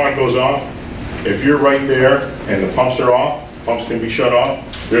that water goes off, if you're right there and the pumps are off, pumps can be shut off,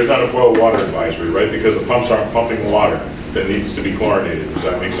 there's not a boil water advisory, right? Because the pumps aren't pumping water that needs to be chlorinated. Does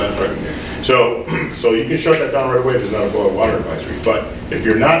that make sense, right? So you can shut that down right away, there's not a boil water advisory. But if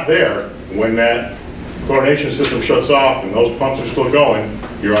you're not there, when that chlorination system shuts off and those pumps are still going,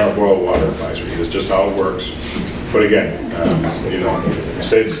 you're on a boil water advisory. It's just how it works. But again, you know,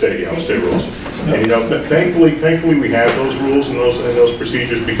 state rules. And you know, thankfully we have those rules and those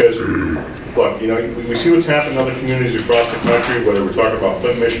procedures because, look, you know, we see what's happened in other communities across the country, whether we're talking about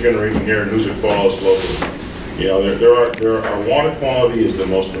Flint, Michigan, or even here in Hoosick Falls locally. You know, our water quality is the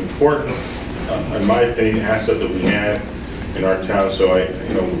most important, in my opinion, asset that we have in our town. So I,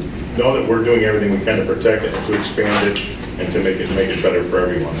 you know that we're doing everything we can to protect it, to expand it, and to make it better for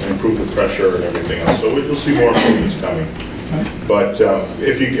everyone, and improve the pressure and everything else. So you'll see more improvements coming. But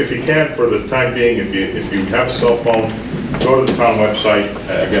if you can, for the time being, if you have a cell phone, go to the town website,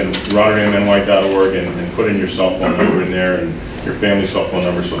 again, RotterdamNY.org, and put in your cell phone number in there and your family cell phone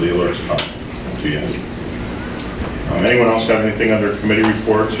number so the alerts come to you. Anyone else have anything under committee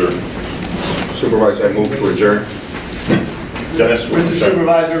reports or? Supervisor, I move to adjourn. Dennis? Mr.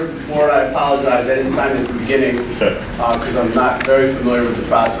 Supervisor, Board, I apologize, I didn't sign at the beginning because I'm not very familiar with the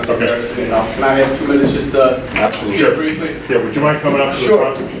process. Embarrassing enough. Can I have 2 minutes just to speak briefly? Yeah, would you mind coming up to the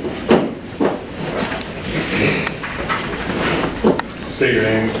front? State your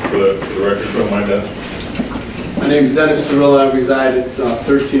name for the record, if you don't mind, Dennis. My name is Dennis Cirilla. I reside at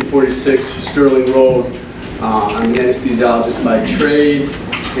 1346 Sterling Road. I'm an anesthesiologist by trade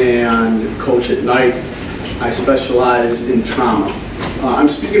and coach at night. I specialize in trauma. I'm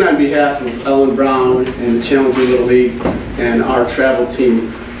speaking on behalf of Ellen Brown and the Challenger Little League and our travel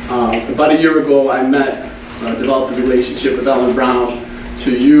team. About a year ago, I developed a relationship with Ellen Brown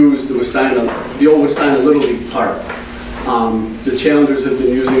to use the old Westina Little League Park. The Challengers have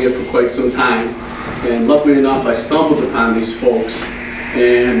been using it for quite some time, and luckily enough, I stumbled upon these folks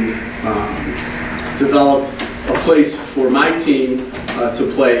and developed a place for my team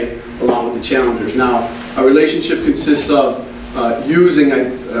to play along with the Challengers. Now, our relationship consists of I've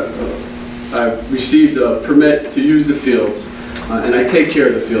received a permit to use the fields, and I take care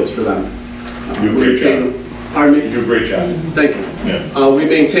of the fields for them. You do a great job. Pardon me? You do a great job. Thank you. Yeah. We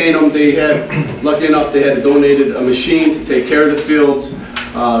maintain them. Lucky enough, they had donated a machine to take care of the fields,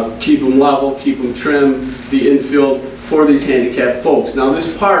 keep them level, keep them trim, the infield for these handicapped folks. Now,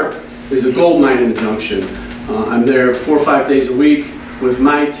 this park is a gold mine in the Junction. I'm there 4 or 5 days a week with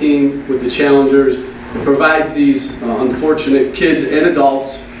my team, with the Challengers. It provides these unfortunate kids and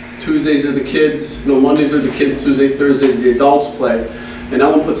adults. Tuesdays are the kids, Mondays are the kids, Tuesdays, Thursdays the adults play. And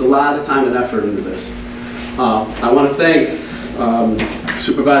Ellen puts a lot of time and effort into this. I want to thank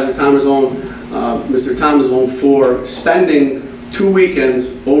Supervisor Thomasone, Mr. Thomasone, for spending 2 weekends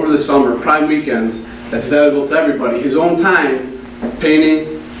over the summer, prime weekends, that's valuable to everybody. His own time painting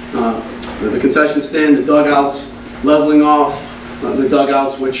the concession stand, the dugouts, leveling off the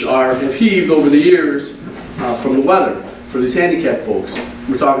dugouts, which have heaved over the years from the weather for these handicapped folks.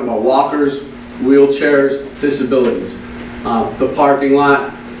 We're talking about walkers, wheelchairs, disabilities, the parking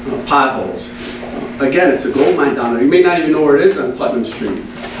lot, potholes. Again, it's a gold mine down there. You may not even know where it is on Putnam Street.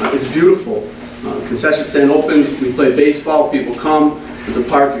 It's beautiful. Concession stand opens, we play baseball, people come. At the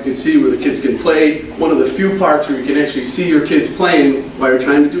park, you can see where the kids can play. One of the few parks where you can actually see your kids playing while you're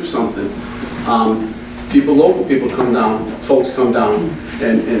trying to do something. Local people come down, folks come down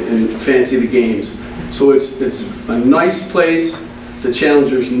and fancy the games. So it's a nice place. The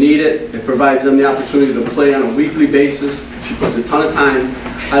Challengers need it. It provides them the opportunity to play on a weekly basis. She puts a ton of time.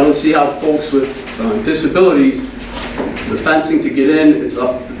 I don't see how folks with disabilities, the fencing to get in,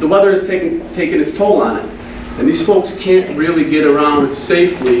 the weather is taking its toll on it. And these folks can't really get around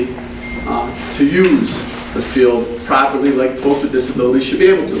safely to use the field properly like folks with disabilities should be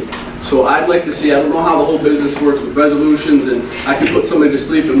able to. So I'd like to see, I don't know how the whole business works with resolutions, and I can put somebody to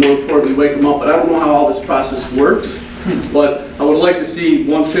sleep and more importantly wake them up, but I don't know how all this process works. But I would like to see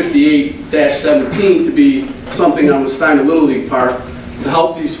 158-17 to be something on Westina Little League Park to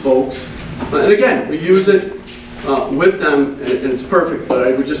help these folks. And again, we use it with them, and it's perfect, but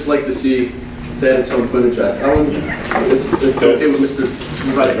I would just like to see that at some point addressed. Ellen, it's okay with Mr.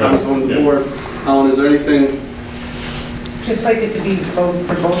 Supervisor Thomas on the board. Ellen, is there anything? Just like it to be for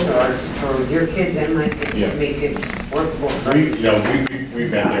both arts, for your kids and my kids, to make it workable.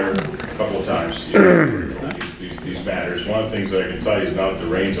 We've been there a couple of times, these matters. One of the things that I can tell you is now that the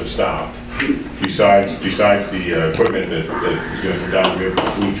rains have stopped, besides the equipment that is going to come down, we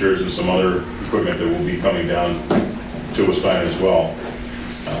have bleachers and some other equipment that will be coming down to Westina as well.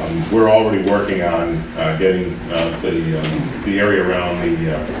 We're already working on getting the area around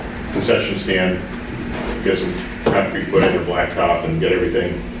the concession stand, get some concrete put in, a blacktop, and get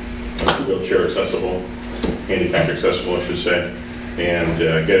everything wheelchair accessible, handicap accessible, I should say, and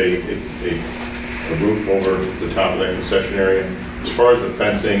get a roof over the top of that concession area. As far as the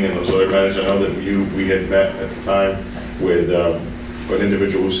fencing and those other matters, I know that we had met at the time with an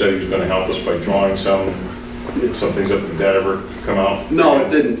individual who said he was going to help us by drawing some things up. Did that ever come out? No, it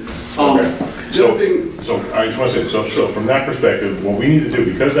didn't. Okay. So I just want to say, so from that perspective, what we need to do,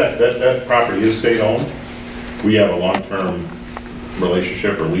 because that property is state-owned, we have a long-term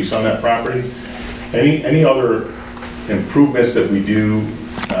relationship or lease on that property. Any other improvements that we do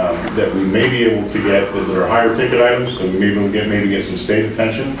that we may be able to get that are higher ticket items, that we maybe get some state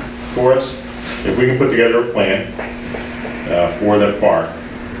attention for us, if we can put together a plan for that park,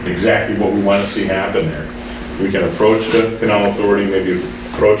 exactly what we want to see happen there. We can approach the Canal Authority, maybe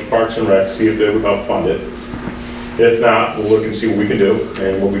approach Parks and Rec, see if they would help fund it. If not, we'll look and see what we can do,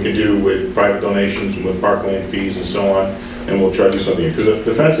 and what we can do with private donations, with parkland fees and so on, and we'll try to do something. Because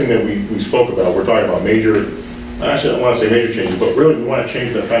the fencing that we spoke about, we're talking about major, actually I don't want to say major changes, but really we want to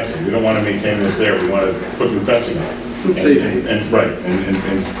change the fencing. We don't want to maintain this there, we want to put new fencing on.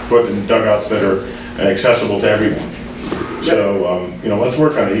 And put in dugouts that are accessible to everyone. So, let's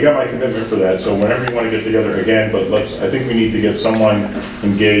work on it. You got my commitment for that, so whenever you want to get together again, but I think we need to get someone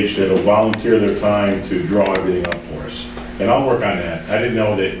engaged that'll volunteer their time to draw everything up for us. And I'll work on that. I didn't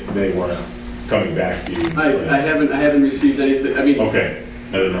know that they weren't coming back to you. I haven't received anything. I mean, okay,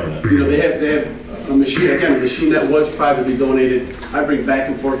 I didn't know that. They have a machine, again, a machine that was privately donated. I bring back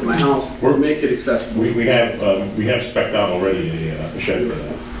and forth to my house to make it accessible. We have spec'd out already a shed for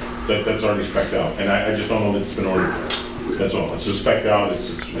that. That's already spec'd out, and I just don't know that it's been ordered. That's all. It's just spec'd out.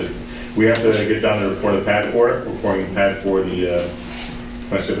 We have to get down there for the pad for it. We're pouring the pad for the,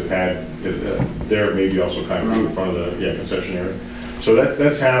 when I say the pad, there may be also concrete in front of the concession area. So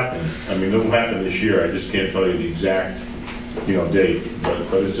that's happening. I mean, it'll happen this year. I just can't tell you the exact, date,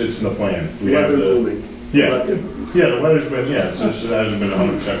 but it's in the plan. We have the the weather's been it hasn't been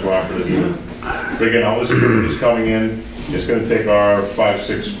 100% cooperative. But again, all this equipment is coming in. It's going to take our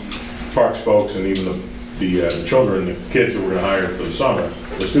 5-6 parks folks and even the children, the kids that we're going to hire for the summer,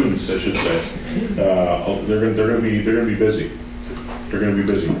 the students, I should say. They're going to be busy. They're going to be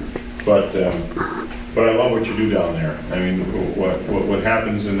busy. But I love what you do down there. I mean, what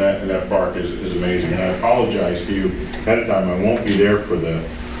happens in that park is amazing. And I apologize to you ahead of time. I won't be there for the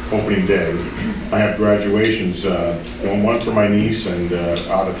opening day. I have graduations, one for my niece and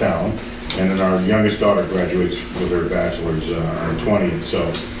out of town, and then our youngest daughter graduates with her bachelor's on the 20th.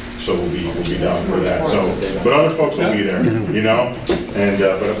 So we'll be down for that. So, but other folks will be there, And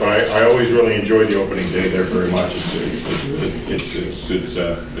but I always really enjoy the opening day there very much. It's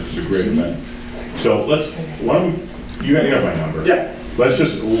a great event. So why don't you have my number? Yeah.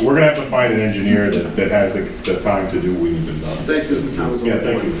 We're gonna have to find an engineer that has the time to do what we need to do. Thank you. Yeah,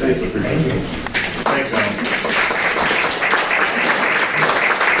 thank you. Thank you. Appreciate it. Thanks, Alan.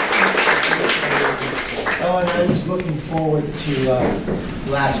 Oh, and I was looking forward to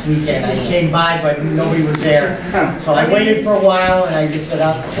last weekend. I came by, but nobody was there. So I waited for a while, and I just said,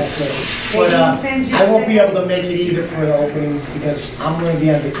 oh, that's it. But I won't be able to make it either for the opening because I'm going to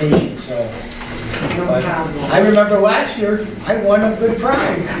be on vacation, so. But I remember last year, I won a good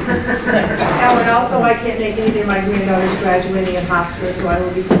prize. And also, I can't make it either. My granddaughter's graduating at Hofstra, so I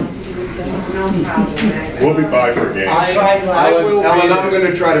will be gone for the weekend. No problem, Max. We'll be by for a game. Ellen, I'm going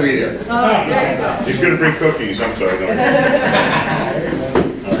to try to be there. Oh, there you go. He's going to bring cookies. I'm sorry. No.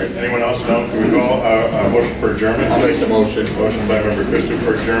 All right. Anyone else? No. Can we call a motion for adjournment? I'll make the motion. Motion by member Christopher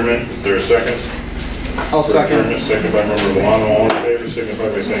for adjournment. Is there a second? I'll second. Second by member Milano. All in favor, signify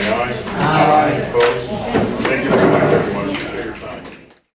by saying aye. Aye. Opposed? Thank you very much.